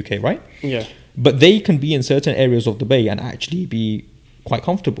in the UK, right? Yeah. But they can be in certain areas of Dubai and actually be quite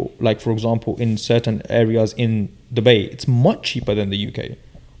comfortable. Like for example, in certain areas in Dubai, it's much cheaper than the UK.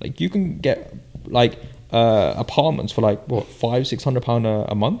 Like you can get like apartments for like what, 500-600 pound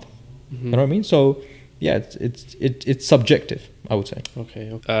a month. You know what I mean? So yeah, it's subjective, I would say. Okay.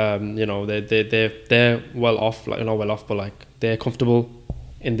 You know, they're well off, like not well off, but like they're comfortable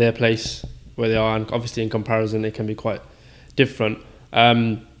in their place where they are, and obviously in comparison, it can be quite different.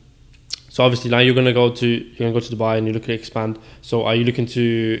 So obviously now you're gonna go to Dubai and you're looking to expand. So are you looking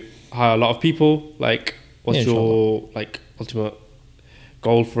to hire a lot of people? Like, what's your like ultimate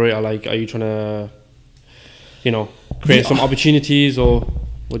goal for it? Or like, are you trying to, you know, create some opportunities, or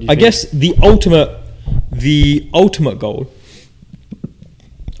what do you think? I guess the ultimate goal.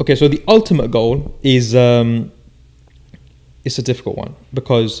 Okay, so the ultimate goal is it's a difficult one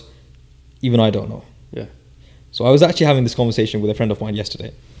because even I don't know. Yeah. So I was actually having this conversation with a friend of mine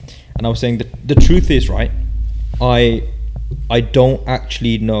yesterday, and I was saying that the truth is, right, I don't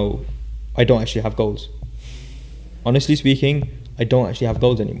actually know. I don't actually have goals. Honestly speaking, I don't actually have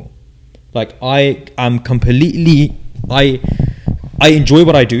goals anymore. Like I am completely, I enjoy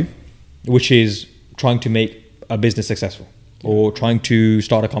what I do, which is trying to make a business successful or trying to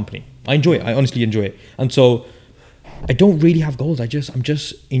start a company. I enjoy it. I honestly enjoy it. And so I don't really have goals. I'm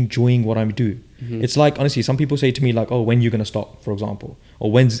just enjoying what I'm doing. It's like, honestly, some people say to me like, oh, when are you going to stop, for example,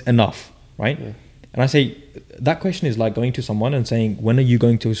 or when's enough, right? And I say, that question is like going to someone and saying, when are you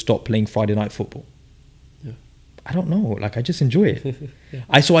going to stop playing Friday night football? I don't know. Like, I just enjoy it.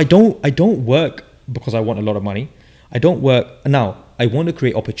 I don't work because I want a lot of money. I don't work now. I want to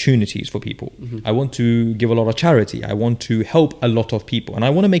create opportunities for people. I want to give a lot of charity. I want to help a lot of people, and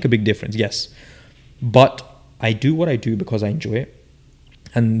I want to make a big difference. Yes, but I do what I do because I enjoy it,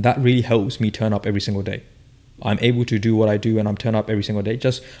 and that really helps me turn up every single day. I'm able to do what I do, and I'm turn up every single day.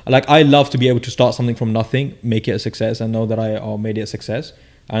 Just like I love to be able to start something from nothing, make it a success, and know that I made it a success,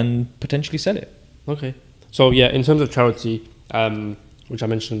 and potentially sell it. Okay. So yeah, in terms of charity, which I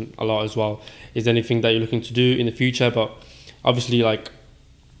mentioned a lot as well, is there anything that you're looking to do in the future? But obviously, like,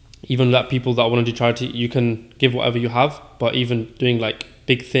 even that people that want to do charity, you can give whatever you have, but even doing like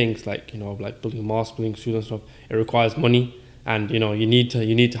big things, like, you know, like building mosques, building schools and stuff, it requires money, and you know, you need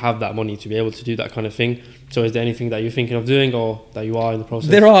to have that money to be able to do that kind of thing. So is there anything that you're thinking of doing, or that you are in the process?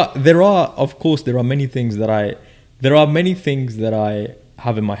 There are of course there are many things that I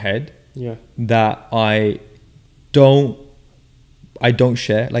have in my head that I don't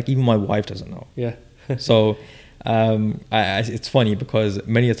share. Like even my wife doesn't know. So it's funny because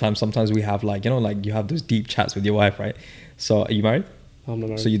many a times, sometimes we have like, you know, like you have those deep chats with your wife, right? So are you married? I'm not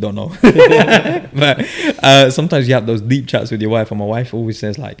married. So you don't know. But sometimes you have those deep chats with your wife, and my wife always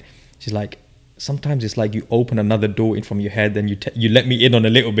says like, she's like, sometimes it's like you open another door in from your head and you let me in on a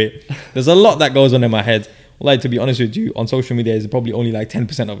little bit. There's a lot that goes on in my head. Like, to be honest with you, on social media is probably only like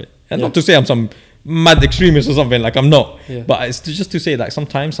 10% of it. And not to say I'm some mad extremist or something, like I'm not. But it's just to say like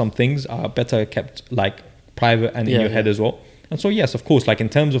sometimes some things are better kept like private and in your head as well. And so yes, of course, like in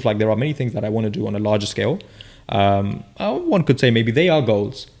terms of like there are many things that I want to do on a larger scale. One could say maybe they are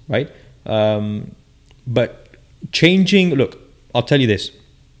goals, right? But changing, look, I'll tell you this.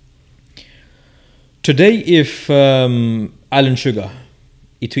 Today, if Alan Sugar,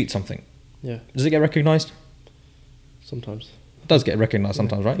 he tweets something, does it get recognized? Sometimes. It does get recognized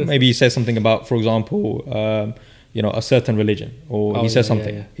sometimes, right? Maybe he says something about, for example, a certain religion, or he says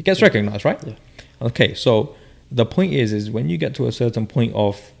something. It gets recognized, right? Yeah. Okay, so the point is when you get to a certain point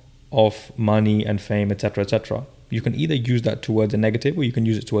of money and fame, etc., you can either use that towards a negative or you can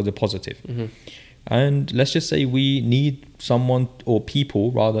use it towards a positive. Mm-hmm. And let's just say we need someone or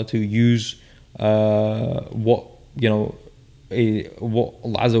people rather to use what Allah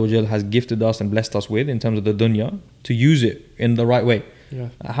Azza wa Jal has gifted us and blessed us with in terms of the dunya, to use it in the right way. Yeah.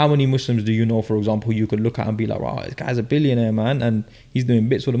 How many Muslims do you know, for example, you could look at and be like, wow, this guy's a billionaire, man, and he's doing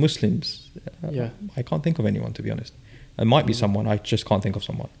bits for the Muslims? I can't think of anyone, to be honest. There might be someone, I just can't think of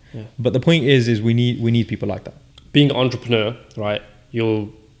someone. Yeah. But the point is we need people like that. Being an entrepreneur, right,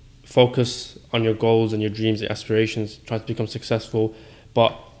 you'll focus on your goals and your dreams, your aspirations, try to become successful.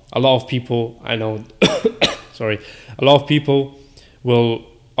 But a lot of people, I know, a lot of people will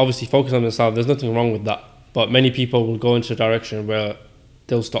obviously focus on themselves. There's nothing wrong with that. But many people will go into a direction where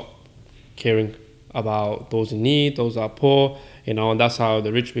they'll stop caring about those in need, those that are poor, and that's how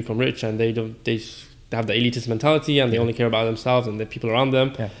the rich become rich, and they have the elitist mentality, and they only care about themselves and the people around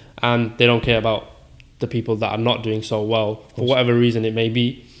them, and they don't care about the people that are not doing so well for whatever reason it may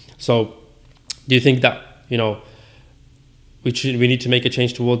be. So do you think that we need to make a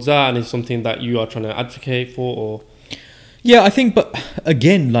change towards that, and it's something that you are trying to advocate for? Or I think, but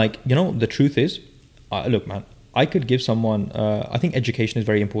again, the truth is, look, man, I could give someone, I think education is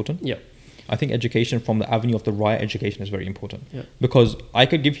very important. Yeah. I think education from the avenue of the right education is very important. Yeah. Because I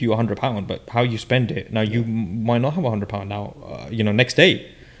could give you £100, but how you spend it, now you might not have £100 now, next day.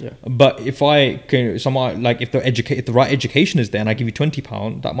 Yeah. But if I can, if the right education is there and I give you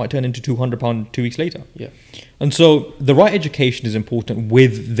 £20, that might turn into £200 2 weeks later. Yeah. And so the right education is important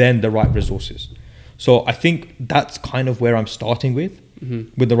with then the right resources. So I think that's kind of where I'm starting with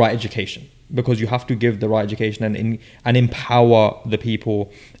the right education. Because you have to give the right education and empower the people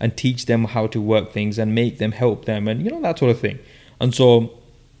and teach them how to work things and make them, help them, and that sort of thing. And so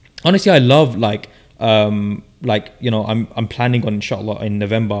honestly, I love I'm planning on, inshallah, in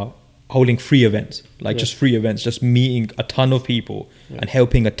November holding free events, just free events, just meeting a ton of people and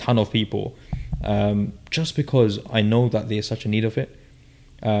helping a ton of people, just because I know that there's such a need of it.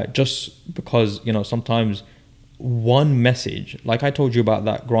 Just because sometimes one message, like I told you about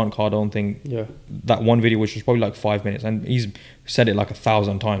that Grant Cardone thing, that one video which was probably 5 minutes, and he's said it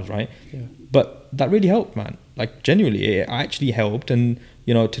 1,000 times, right? But that really helped, man. Genuinely, it actually helped. And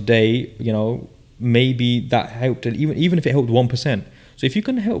today, maybe that helped, even if it helped 1%. So if you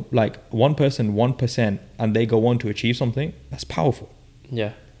can help 1 person 1% and they go on to achieve something, that's powerful.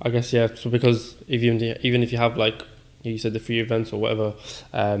 Yeah, I guess, so because even if you have you said the free events or whatever,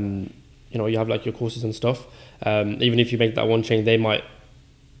 you have your courses and stuff, even if you make that one change, they might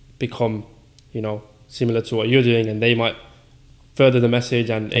become similar to what you're doing, and they might further the message,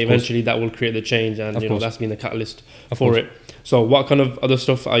 and eventually that will create the change, and that's been the catalyst for it. So what kind of other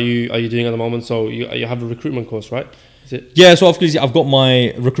stuff are you doing at the moment? So you have a recruitment course, right? Is it? Yeah, so obviously I've got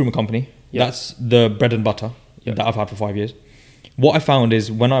my recruitment company. That's the bread and butter that I've had for 5 years. What I found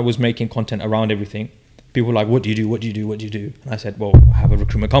is when I was making content around everything, people were like, what do you do? What do you do? What do you do? And I said, well, I have a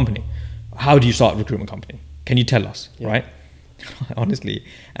recruitment company. How do you start a recruitment company? Can you tell us, right? Honestly.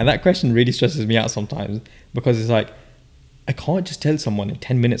 And that question really stresses me out sometimes, because it's I can't just tell someone in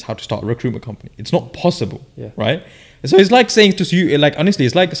 10 minutes how to start a recruitment company. It's not possible, right? So it's like saying to you, honestly,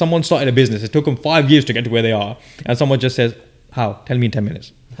 it's like someone started a business. It took them 5 years to get to where they are. And someone just says, how? Tell me in 10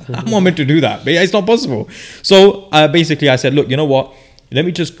 minutes. I'm not meant to do that. But it's not possible. So basically I said, look, you know what? Let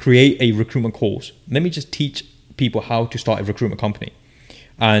me just create a recruitment course. Let me just teach people how to start a recruitment company.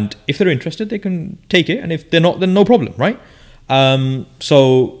 And if they're interested, they can take it. And if they're not, then no problem, right?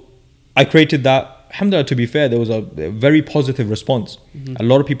 So I created that. Alhamdulillah, to be fair, there was a very positive response. A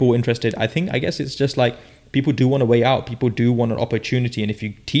lot of people were interested. I guess it's just people do want a way out. People do want an opportunity. And if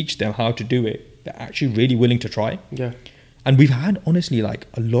you teach them how to do it, they're actually really willing to try. Yeah. And we've had, honestly, a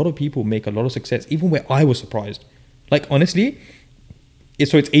lot of people make a lot of success, even where I was surprised. Honestly,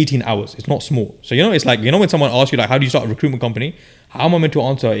 it's 18 hours. It's not small. So, it's when someone asks you, how do you start a recruitment company? How am I meant to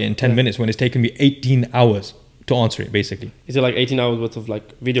answer it in 10 minutes when it's taken me 18 hours to answer it, basically? Is it 18 hours worth of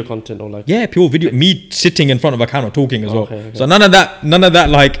video content or Yeah, pure video. Me sitting in front of a camera talking as well. Okay. So none of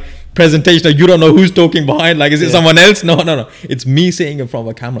that presentation. You don't know who's talking behind. Is it someone else? No. It's me sitting in front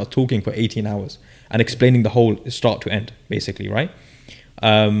of a camera talking for 18 hours and explaining the whole start to end, basically, right?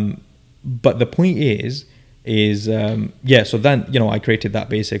 But the point is so then, I created that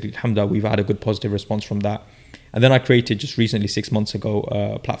basically. Alhamdulillah, we've had a good positive response from that. And then I created just recently, 6 months ago,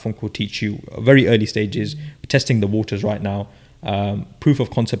 a platform called Teach You. Very early stages, testing the waters right now. Proof of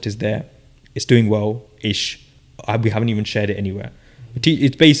concept is there. It's doing well-ish. We haven't even shared it anywhere.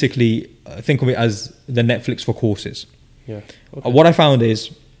 It's basically, think of it as the Netflix for courses. Yeah. Okay. What I found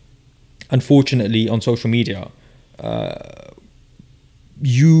is, unfortunately, on social media,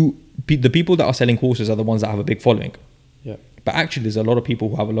 the people that are selling courses are the ones that have a big following. Yeah. But actually, there's a lot of people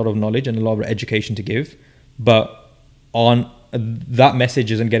who have a lot of knowledge and a lot of education to give, but that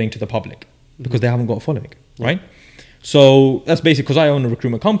message isn't getting to the public because they haven't got a following, right? So that's basically, because I own a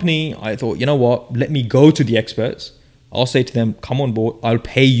recruitment company, I thought, you know what, let me go to the experts. I'll say to them, come on board, I'll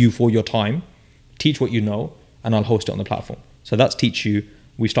pay you for your time, teach what you know, and I'll host it on the platform. So that's Teach You.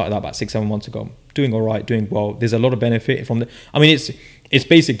 We started that about 6-7 months ago. Doing all right, doing well. There's a lot of benefit from I mean, it's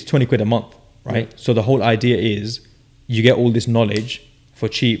basically 20 quid a month, right? Yeah. So the whole idea is you get all this knowledge for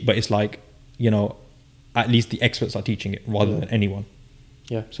cheap, but it's like, you know, at least the experts are teaching it rather than anyone.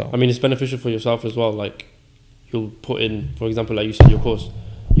 Yeah. So I mean, it's beneficial for yourself as well. Like, you'll put in, for example, like you said, your course,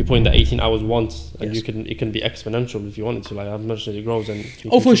 you put in the 18 hours once, and it can be exponential if you wanted to. Like, as much as it grows, and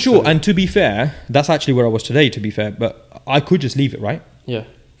for sure. And to be fair, that's actually where I was today. To be fair, but I could just leave it, right? Yeah.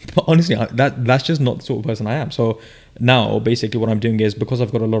 But honestly, that's just not the sort of person I am. So now, basically, what I'm doing is, because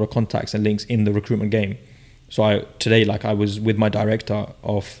I've got a lot of contacts and links in the recruitment game. So today, like, I was with my director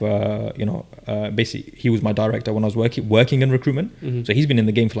of, basically, he was my director when I was working in recruitment. Mm-hmm. So he's been in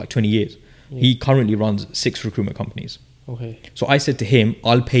the game for like 20 years. Yeah. He currently runs 6 recruitment companies. Okay. So I said to him,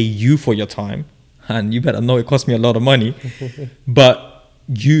 I'll pay you for your time, and you better know it cost me a lot of money, but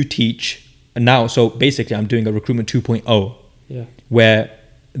you teach now. So basically, I'm doing a recruitment 2.0, where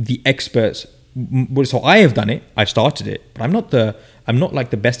the experts. So I have done it. I've started it, but I'm not like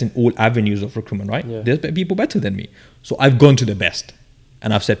the best in all avenues of recruitment, right? Yeah. There's people better than me. So I've gone to the best,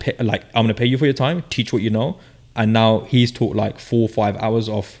 and I've said, I'm going to pay you for your time, teach what you know, and now he's taught like 4 or 5 hours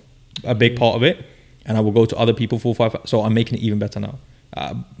of a big part of it. And I will go to other people 4 or 5. So I'm making it even better now.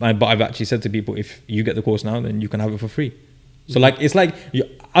 But I've actually said to people, if you get the course now, then you can have it for free. So like, it's like,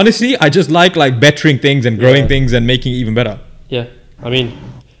 honestly, I just like bettering things and growing things and making it even better. Yeah. I mean,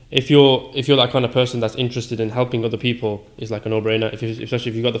 if you're that kind of person that's interested in helping other people, it's like a no-brainer. Especially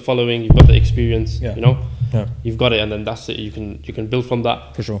if you've got the following, you've got the experience, you've got it, and then that's it. You can build from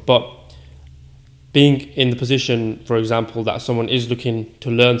that. For sure. But being in the position, for example, that someone is looking to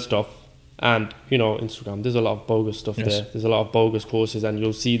learn stuff, and, you know, Instagram, there's a lot of bogus stuff there. There's a lot of bogus courses, and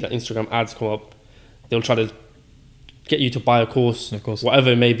you'll see that Instagram ads come up. They'll try to get you to buy a course, of course, whatever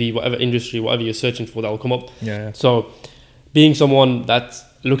it may be, whatever industry, whatever you're searching for, that will come up. Yeah. So being someone that's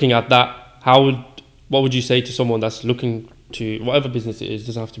looking at that, what would you say to someone that's looking to, whatever business it is,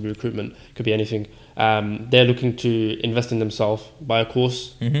 doesn't have to be recruitment, could be anything. They're looking to invest in themselves, buy a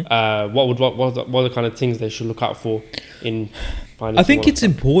course. Mm-hmm. What are the kind of things they should look out for in finding? I think it's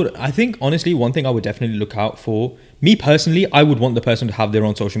important. I think, honestly, one thing I would definitely look out for, me personally, I would want the person to have their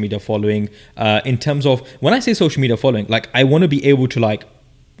own social media following. In terms of, when I say social media following, like, I want to be able to like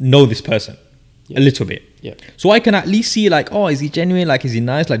know this person a little bit. Yeah. So I can at least see like, oh, is he genuine? Like, is he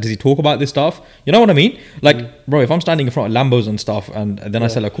nice? Like, does he talk about this stuff? You know what I mean? Like, bro, if I'm standing in front of Lambos and stuff, and then I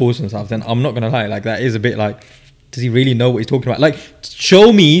sell a course and stuff, then I'm not gonna lie, like, that is a bit like, does he really know what he's talking about? Like,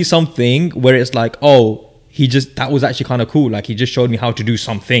 show me something where it's like, oh, that was actually kind of cool. Like, he just showed me how to do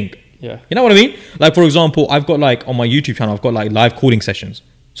something. Yeah. You know what I mean? Like, for example, I've got like on my YouTube channel, I've got like live calling sessions.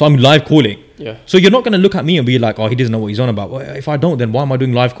 So I'm live calling. Yeah. So you're not going to look at me and be like, oh, he doesn't know what he's on about. Well, if I don't, then why am I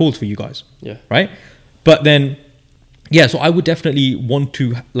doing live calls for you guys? Yeah. Right? But then, yeah, so I would definitely want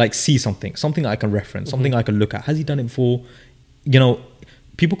to like see something that I can reference, something I can look at. Has he done it before? You know,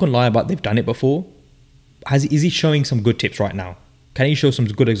 people can lie about they've done it before. Is he showing some good tips right now? Can he show some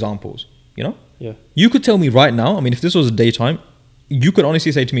good examples? You know? Yeah. You could tell me right now, I mean, if this was a daytime, you could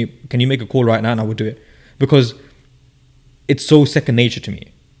honestly say to me, can you make a call right now? And I would do it. Because it's so second nature to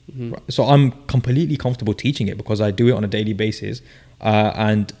me. Mm-hmm. So I'm completely comfortable teaching it because I do it on a daily basis.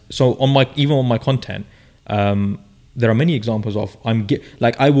 And so even on my content, there are many examples of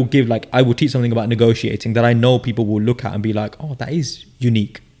I will teach something about negotiating that I know people will look at and be like, oh, that is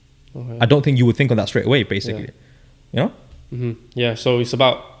unique. Okay. I don't think you would think of that straight away, basically. You know? Mm-hmm. Yeah. So it's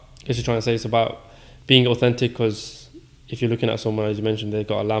about, I guess you're trying to say, it's about being authentic, because if you're looking at someone, as you mentioned, they've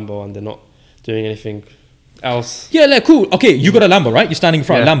got a Lambo and they're not doing anything else. Yeah, like, cool. Okay, you got a Lambo, right? You're standing in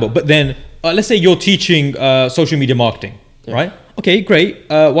front of a Lambo. But then, let's say you're teaching social media marketing, right? Okay, great.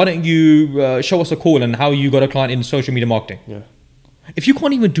 Why don't you show us a call and how you got a client in social media marketing? Yeah. If you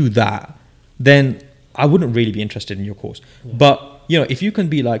can't even do that, then I wouldn't really be interested in your course. Yeah. But, you know, if you can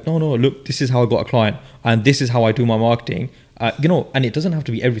be like, no, look, this is how I got a client and this is how I do my marketing, you know, and it doesn't have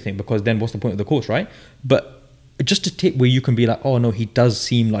to be everything, because then what's the point of the course, right? But just a tip where you can be like, oh no, he does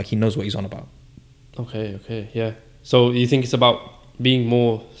seem like he knows what he's on about. Okay, yeah. So you think it's about being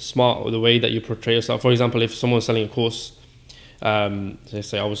more smart with the way that you portray yourself? For example, if someone's selling a course, let's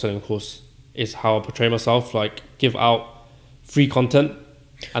say I was selling a course, is how I portray myself, like give out free content,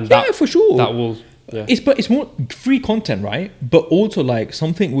 and that for sure, that will. Yeah. It's more free content, right? But also like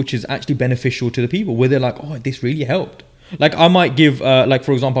something which is actually beneficial to the people, where they're like, oh, this really helped. Like I might give, like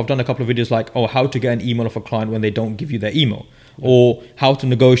for example, I've done a couple of videos like, oh, how to get an email of a client when they don't give you their email, or how to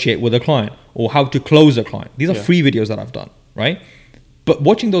negotiate with a client, or how to close a client. These are free videos that I've done, right? But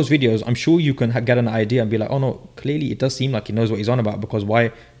watching those videos, I'm sure you can get an idea and be like, oh no, clearly it does seem like he knows what he's on about, because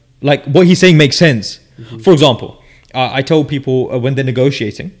why, like what he's saying makes sense. For example, I tell people when they're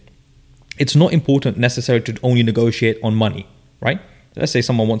negotiating, it's not important necessarily to only negotiate on money, right? Let's say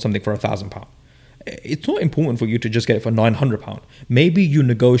someone wants something for £1,000. It's not important for you to just get it for £900. Maybe you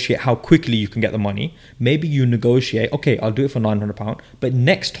negotiate how quickly you can get the money. Maybe you negotiate, okay, I'll do it for £900, but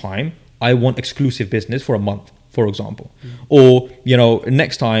next time I want exclusive business for a month, for example. Or,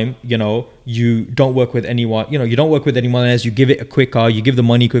 next time, you don't work with anyone, you don't work with anyone else, you give it quicker, you give the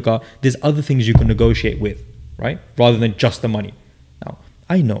money quicker. There's other things you can negotiate with, right? Rather than just the money. Now,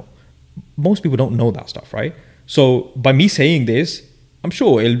 I know most people don't know that stuff, right? So by me saying this, I'm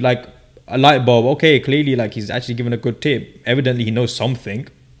sure it'll like a light bulb. Okay, clearly like he's actually given a good tip. Evidently he knows something,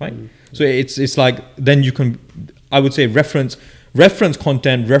 right? So it's like, then you can, I would say, reference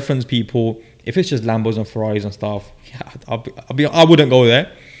content, reference people. If it's just Lambos and Ferraris and stuff, I wouldn't go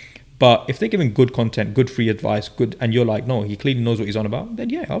there. But if they're giving good content, good free advice, good, and you're like, no, he clearly knows what he's on about, then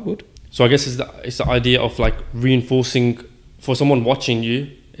yeah, I would. So I guess it's the idea of like reinforcing for someone watching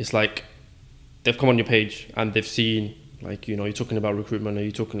you. It's like they've come on your page and they've seen, like, you're talking about recruitment, or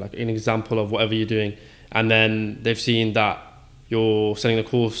you're talking like an example of whatever you're doing, and then they've seen that you're selling the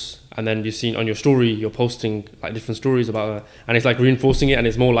course, and then you've seen on your story you're posting like different stories about it, and it's like reinforcing it, and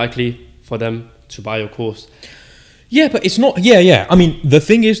it's more likely for them to buy your course. Yeah, but it's not. Yeah. I mean, the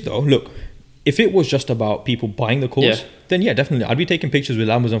thing is though, look, if it was just about people buying the course, then yeah, definitely I'd be taking pictures with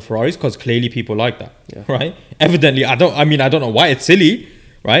Lambos and Ferraris, because clearly people like that, right? Evidently, I don't know why it's silly,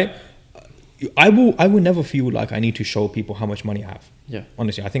 right? I will never feel like I need to show people how much money I have. Yeah.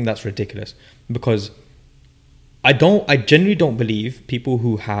 Honestly, I think that's ridiculous, because I generally don't believe people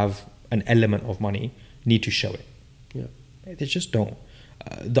who have an element of money need to show it. Yeah. They just don't.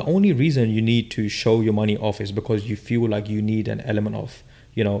 The only reason you need to show your money off is because you feel like you need an element of,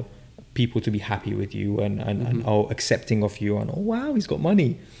 people to be happy with you and accepting of you, and oh wow, he's got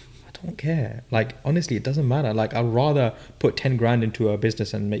money. I don't care. Like, honestly, it doesn't matter. Like, I'd rather put 10 grand into a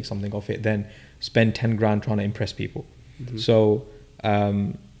business and make something of it than spend 10 grand trying to impress people. So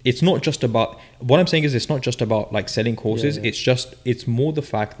it's not just about, what I'm saying is, it's not just about like selling courses. It's more the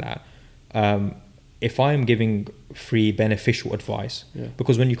fact that if I'm giving free beneficial advice,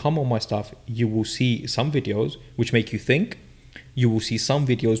 because when you come on my stuff, you will see some videos which make you think, you will see some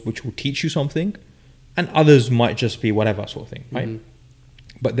videos which will teach you something, and others might just be whatever sort of thing, right?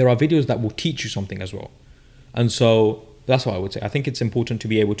 But there are videos that will teach you something as well. And so that's what I would say. I think it's important to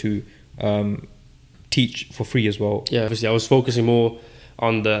be able to teach for free as well. Yeah, obviously I was focusing more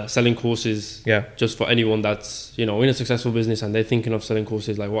on the selling courses, just for anyone that's, in a successful business and they're thinking of selling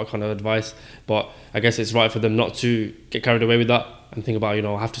courses, like what kind of advice. But I guess it's right for them not to get carried away with that and think about,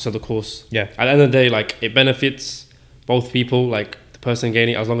 I have to sell the course. Yeah. At the end of the day, like, it benefits both people, like the person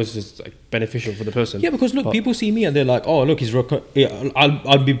gaining, as long as it's like beneficial for the person. Yeah, because look, people see me and they're like, oh, look,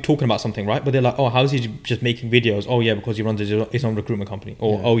 I'll be talking about something, right? But they're like, oh, how's he just making videos? Oh yeah, because he runs his own recruitment company.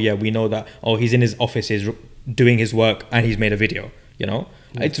 Or oh yeah, we know that. Oh, he's in his office, he's doing his work, and he's made a video.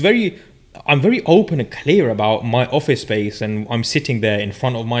 I'm very open and clear about my office space, and I'm sitting there in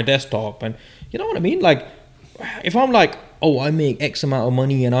front of my desktop, and you know what I mean? Like, if I'm like, oh, I make X amount of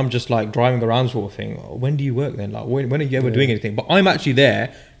money and I'm just like driving around sort of thing, when do you work then? Like, when are you ever doing anything? But I'm actually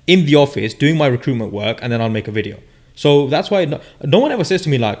there in the office doing my recruitment work, and then I'll make a video. So that's why no one ever says to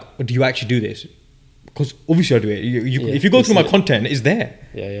me like, do you actually do this? Because obviously I do it. If you go through my content, it's there.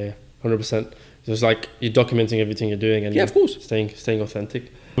 Yeah, 100%. So it's like you're documenting everything you're doing, and of course, staying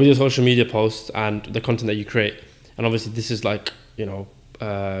authentic with your social media posts and the content that you create. And obviously this is like,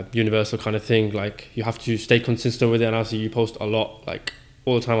 universal kind of thing. Like, you have to stay consistent with it. And I see you post a lot, like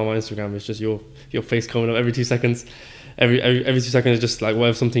all the time on my Instagram. It's just your face coming up every 2 seconds. Every 2 seconds is just like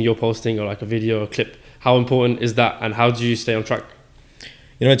whatever, something you're posting, or like a video or a clip. How important is that, and how do you stay on track?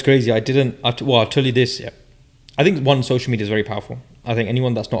 It's crazy. I'll tell you this. Yeah, I think social media is very powerful. I think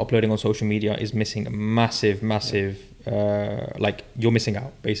anyone that's not uploading on social media is missing a massive, like, you're missing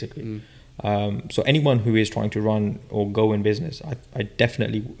out basically. So anyone who is trying to run or go in business, I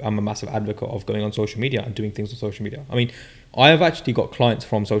definitely am a massive advocate of going on social media and doing things on social media. I mean, I have actually got clients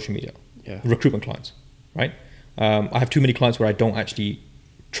from social media, recruitment clients, right? I have too many clients where I don't actually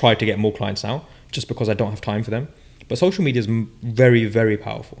try to get more clients now just because I don't have time for them. But social media is very, very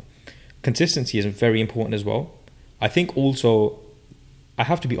powerful. Consistency is very important as well. I think also, I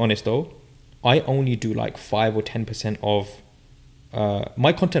have to be honest though, I only do like 5 or 10% of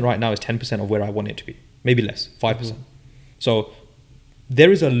my content right now is 10% of where I want it to be, maybe less, 5%. So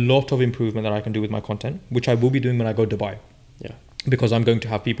there is a lot of improvement that I can do with my content, which I will be doing when I go to Dubai. Yeah. Because I'm going to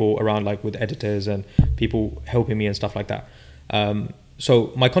have people around like with editors and people helping me and stuff like that.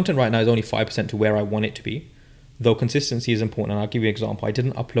 So my content right now is only 5% to where I want it to be, though consistency is important. And I'll give you an example. I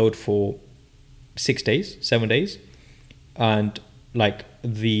didn't upload for 6 days, 7 days, and like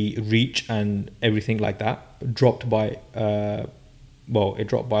the reach and everything like that dropped by, it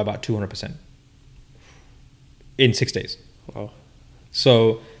dropped by about 200% in 6 days. Wow.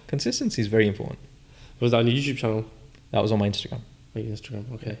 So consistency is very important. Was that on your YouTube channel? That was on my Instagram.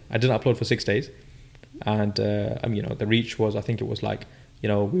 Instagram, okay. I didn't upload for 6 days, and the reach was, I think it was like, we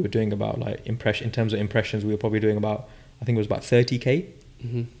were doing about like in terms of impressions, we were probably doing about, I think it was about 30k,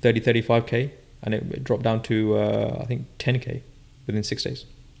 35k, and it dropped down to I think 10k within 6 days.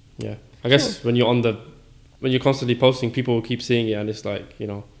 Yeah, I guess when you're constantly posting, people will keep seeing it, and it's like,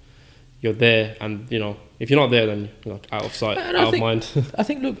 you're there, and if you're not there, then you're like out of sight, out of mind. I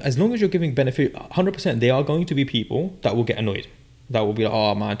think, look, as long as you're giving benefit, 100%, there are going to be people that will get annoyed, that will be like,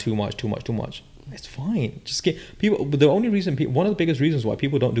 oh man, too much. It's fine. Just get people. But the only reason, one of the biggest reasons why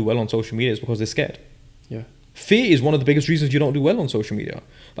people don't do well on social media is because they're scared. Yeah. Fear is one of the biggest reasons you don't do well on social media.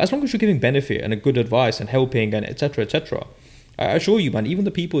 But as long as you're giving benefit and a good advice and helping and etc. I assure you, man, even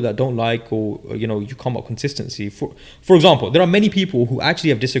the people that don't like or you come up consistency. For example, there are many people who actually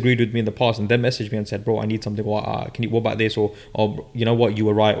have disagreed with me in the past and then messaged me and said, bro, I need something. Or what about this? Or you know what, you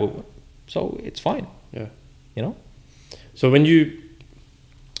were right. So it's fine. Yeah. So when you're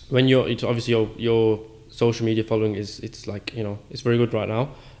it's obviously your social media following it's like, it's very good right now.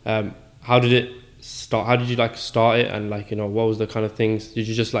 How did it start? How did you like start it? And like, what was the kind of things? Did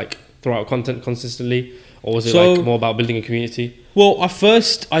you just like throw out content consistently, or was it like more about building a community? Well, I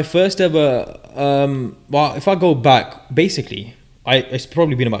first ever if I go back, basically it's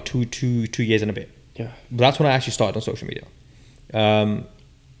probably been about two years and a bit. Yeah. But that's when I actually started on social media.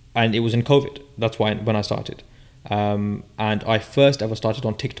 And it was in COVID. That's when I started. And I first ever started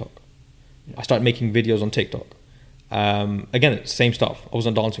on TikTok. I started making videos on TikTok. Again, it's the same stuff. I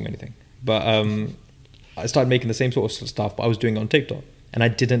wasn't dancing or anything, but I started making the same sort of stuff, but I was doing it on TikTok, and I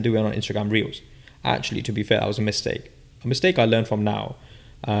didn't do it on Instagram Reels. Actually, to be fair, that was a mistake. A mistake I learned from now,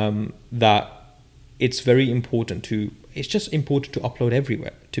 that it's very important it's just important to upload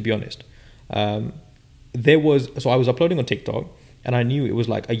everywhere, to be honest. So I was uploading on TikTok, and I knew it was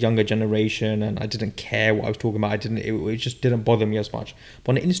like a younger generation, and I didn't care what I was talking about. It just didn't bother me as much.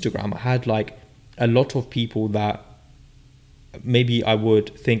 But on Instagram, I had like a lot of people that maybe I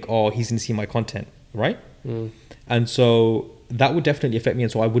would think, oh, he's gonna see my content, right? And so that would definitely affect me,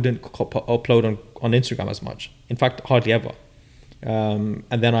 and so I wouldn't upload on Instagram as much. In fact, hardly ever. And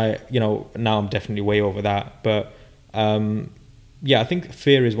then now I'm definitely way over that. But I think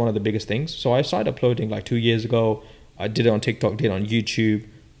fear is one of the biggest things. So I started uploading like 2 years ago. I did it on TikTok, did it on YouTube.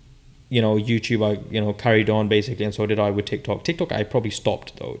 YouTube, I carried on basically, and so did I with TikTok. TikTok, I probably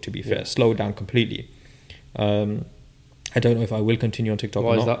stopped though, to be fair, slowed down completely. I don't know if I will continue on TikTok.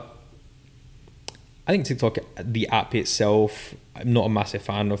 Why is that? I think TikTok, the app itself, I'm not a massive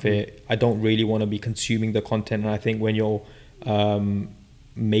fan of it. I don't really want to be consuming the content, and I think when you're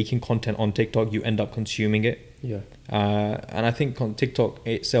making content on TikTok, you end up consuming it. Yeah. And I think on TikTok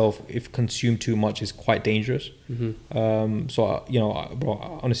itself, if consumed too much, is quite dangerous. Bro,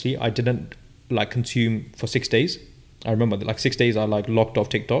 honestly, I didn't like consume for 6 days. I remember that, like 6 days I like locked off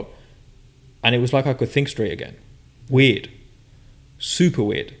TikTok, and it was like I could think straight again. Weird, super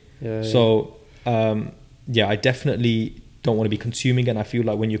weird. I definitely don't want to be consuming it. And I feel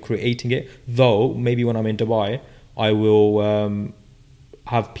like when you're creating it, though, maybe when I'm in Dubai, I will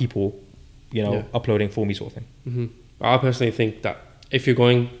have people uploading for me, sort of thing. I personally think that if you're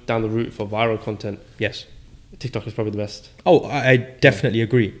going down the route for viral content, yes, TikTok is probably the best. Oh, I definitely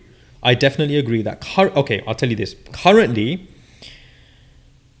agree. I definitely agree that okay, I'll tell you this. Currently,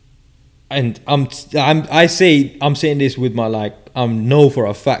 and I'm saying this with my know for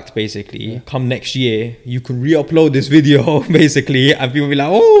a fact, basically, come next year, you can re-upload this video, basically, and people will be like,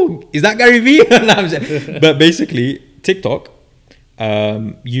 oh, is that Gary Vee? But basically, TikTok,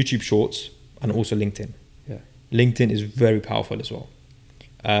 YouTube Shorts, and also LinkedIn. LinkedIn is very powerful as well.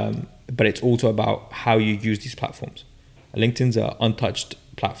 but it's also about how you use these platforms. LinkedIn's an untouched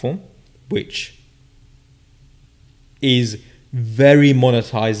platform, which is very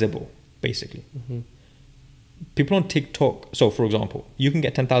monetizable, basically. People on TikTok, so for example, you can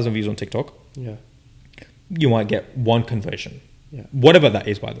get 10,000 views on TikTok. Yeah. You might get one conversion. Yeah. Whatever that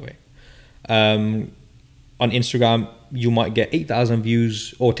is, by the way. On Instagram, you might get 8,000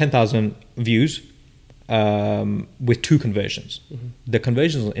 views or 10,000 views with 2 conversions. The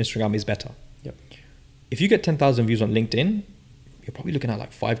conversions on Instagram is better. Yep. If you get 10,000 views on LinkedIn, you're probably looking at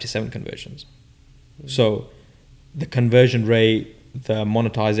like 5 to 7 conversions. So the conversion rate, the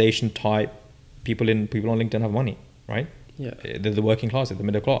monetization type, people on LinkedIn have money, right? Yeah. They're the working class, they're the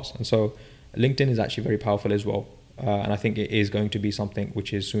middle class. And so LinkedIn is actually very powerful as well. And I think it is going to be something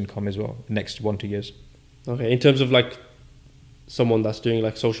which is soon come as well, next 1-2 years. Okay. In terms of like someone that's doing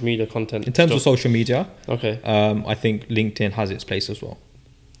like social media content. In terms of social media, okay. I think LinkedIn has its place as well.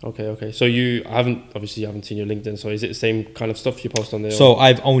 Okay. So you haven't seen your LinkedIn. So is it the same kind of stuff you post on there? So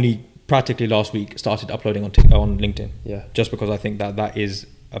I've only practically last week started uploading on LinkedIn. Yeah. Just because I think that is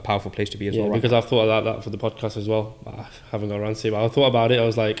a powerful place to be as well. Because I've thought about that for the podcast as well. I haven't got around to it, but I thought about it. I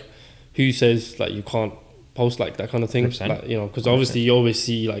was like, who says like you can't post like that kind of thing? Like, you know, because obviously you always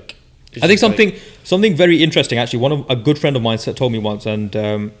see like. I think something very interesting. Actually, a good friend of mine told me once,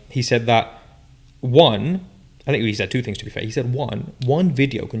 and he said that I think he said 2 things to be fair. He said one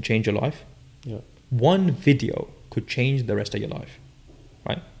video can change your life. Yeah. One video could change the rest of your life,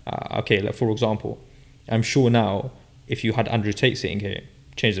 right? Okay, like for example, I'm sure now if you had Andrew Tate sitting here,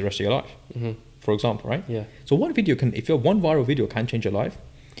 change the rest of your life, for example, right? Yeah. So if your one viral video can change your life,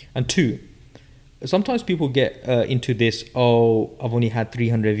 and 2, sometimes people get into this, I've only had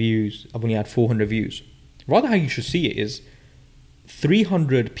 300 views, I've only had 400 views. Rather how you should see it is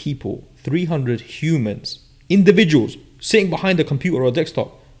 300 people, 300 humans, individuals sitting behind a computer or a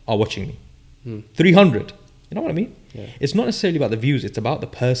desktop are watching me. 300. You know what I mean? Yeah. It's not necessarily about the views, it's about the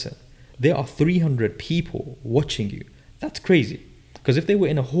person. There are 300 people watching you. That's crazy. Because if they were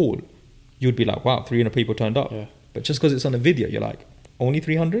in a hall, you'd be like, wow, 300 people turned up. Yeah. But just because it's on a video, you're like, only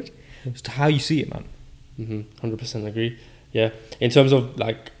 300? It's how you see it, man. 100% agree. Yeah. In terms of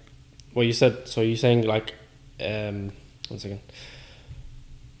like what you said, so you're saying like, 1 second.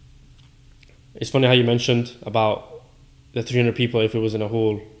 It's funny how you mentioned about the 300 people if it was in a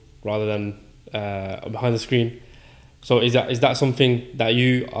hall rather than behind the screen. So is that something that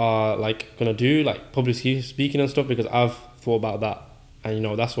you are like gonna do, like public speaking and stuff? Because I've thought about that, and you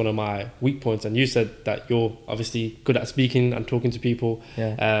know that's one of my weak points. And you said that you're obviously good at speaking and talking to people.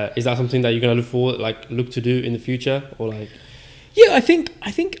 Yeah. Is that something that you're gonna look to do in the future, or like? Yeah, I think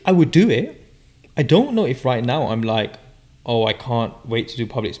I would do it. I don't know if right now I'm like, oh, I can't wait to do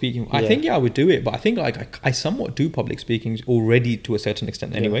public speaking. I think I would do it, but I think like I somewhat do public speaking already to a certain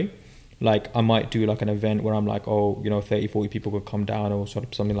extent anyway. Yeah. Like I might do like an event where I'm like, oh, you know, 30, 40 people could come down or sort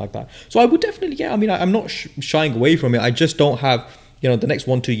of something like that. So I would definitely, I mean, I'm not shying away from it. I just don't have, you know, the next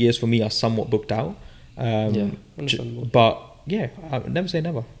 1-2 years for me are somewhat booked out. Understandable. But yeah, I would never say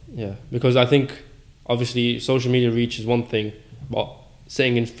never. Yeah, because I think obviously social media reach is one thing, but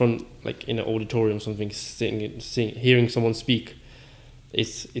sitting in front, like in an auditorium or something, hearing someone speak,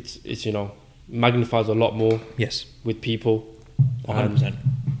 it's you know, magnifies a lot more. Yes. With people. 100%.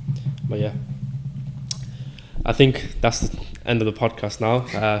 But yeah, I think that's the end of the podcast now.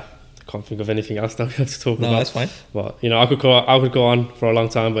 I can't think of anything else that we have to talk about. No, that's fine. But you know, I could go on for a long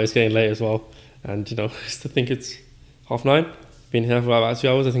time, but it's getting late as well. And you know, I think it's 9:30. Been here for about 2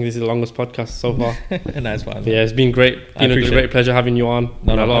 hours. I think this is the longest podcast so far. Nice one. Yeah, it's been great. Been a great pleasure having you on.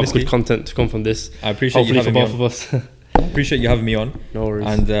 A lot of good content to come from this. I appreciate hopefully you having for both of us. I appreciate you having me on. No worries.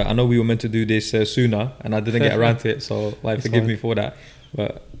 And I know we were meant to do this sooner, and I didn't get around to it. So like, forgive me for that.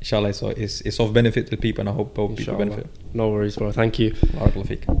 But inshallah, so it's of benefit to people, and I hope both people benefit. No worries, bro. Thank you.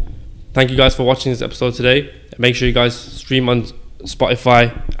 Thank you guys for watching this episode today. Make sure you guys stream on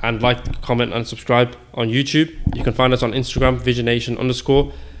Spotify and like, comment and subscribe on YouTube. You can find us on Instagram,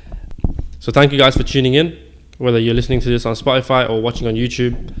 Visionation_. So thank you guys for tuning in, whether you're listening to this on Spotify or watching on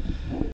YouTube.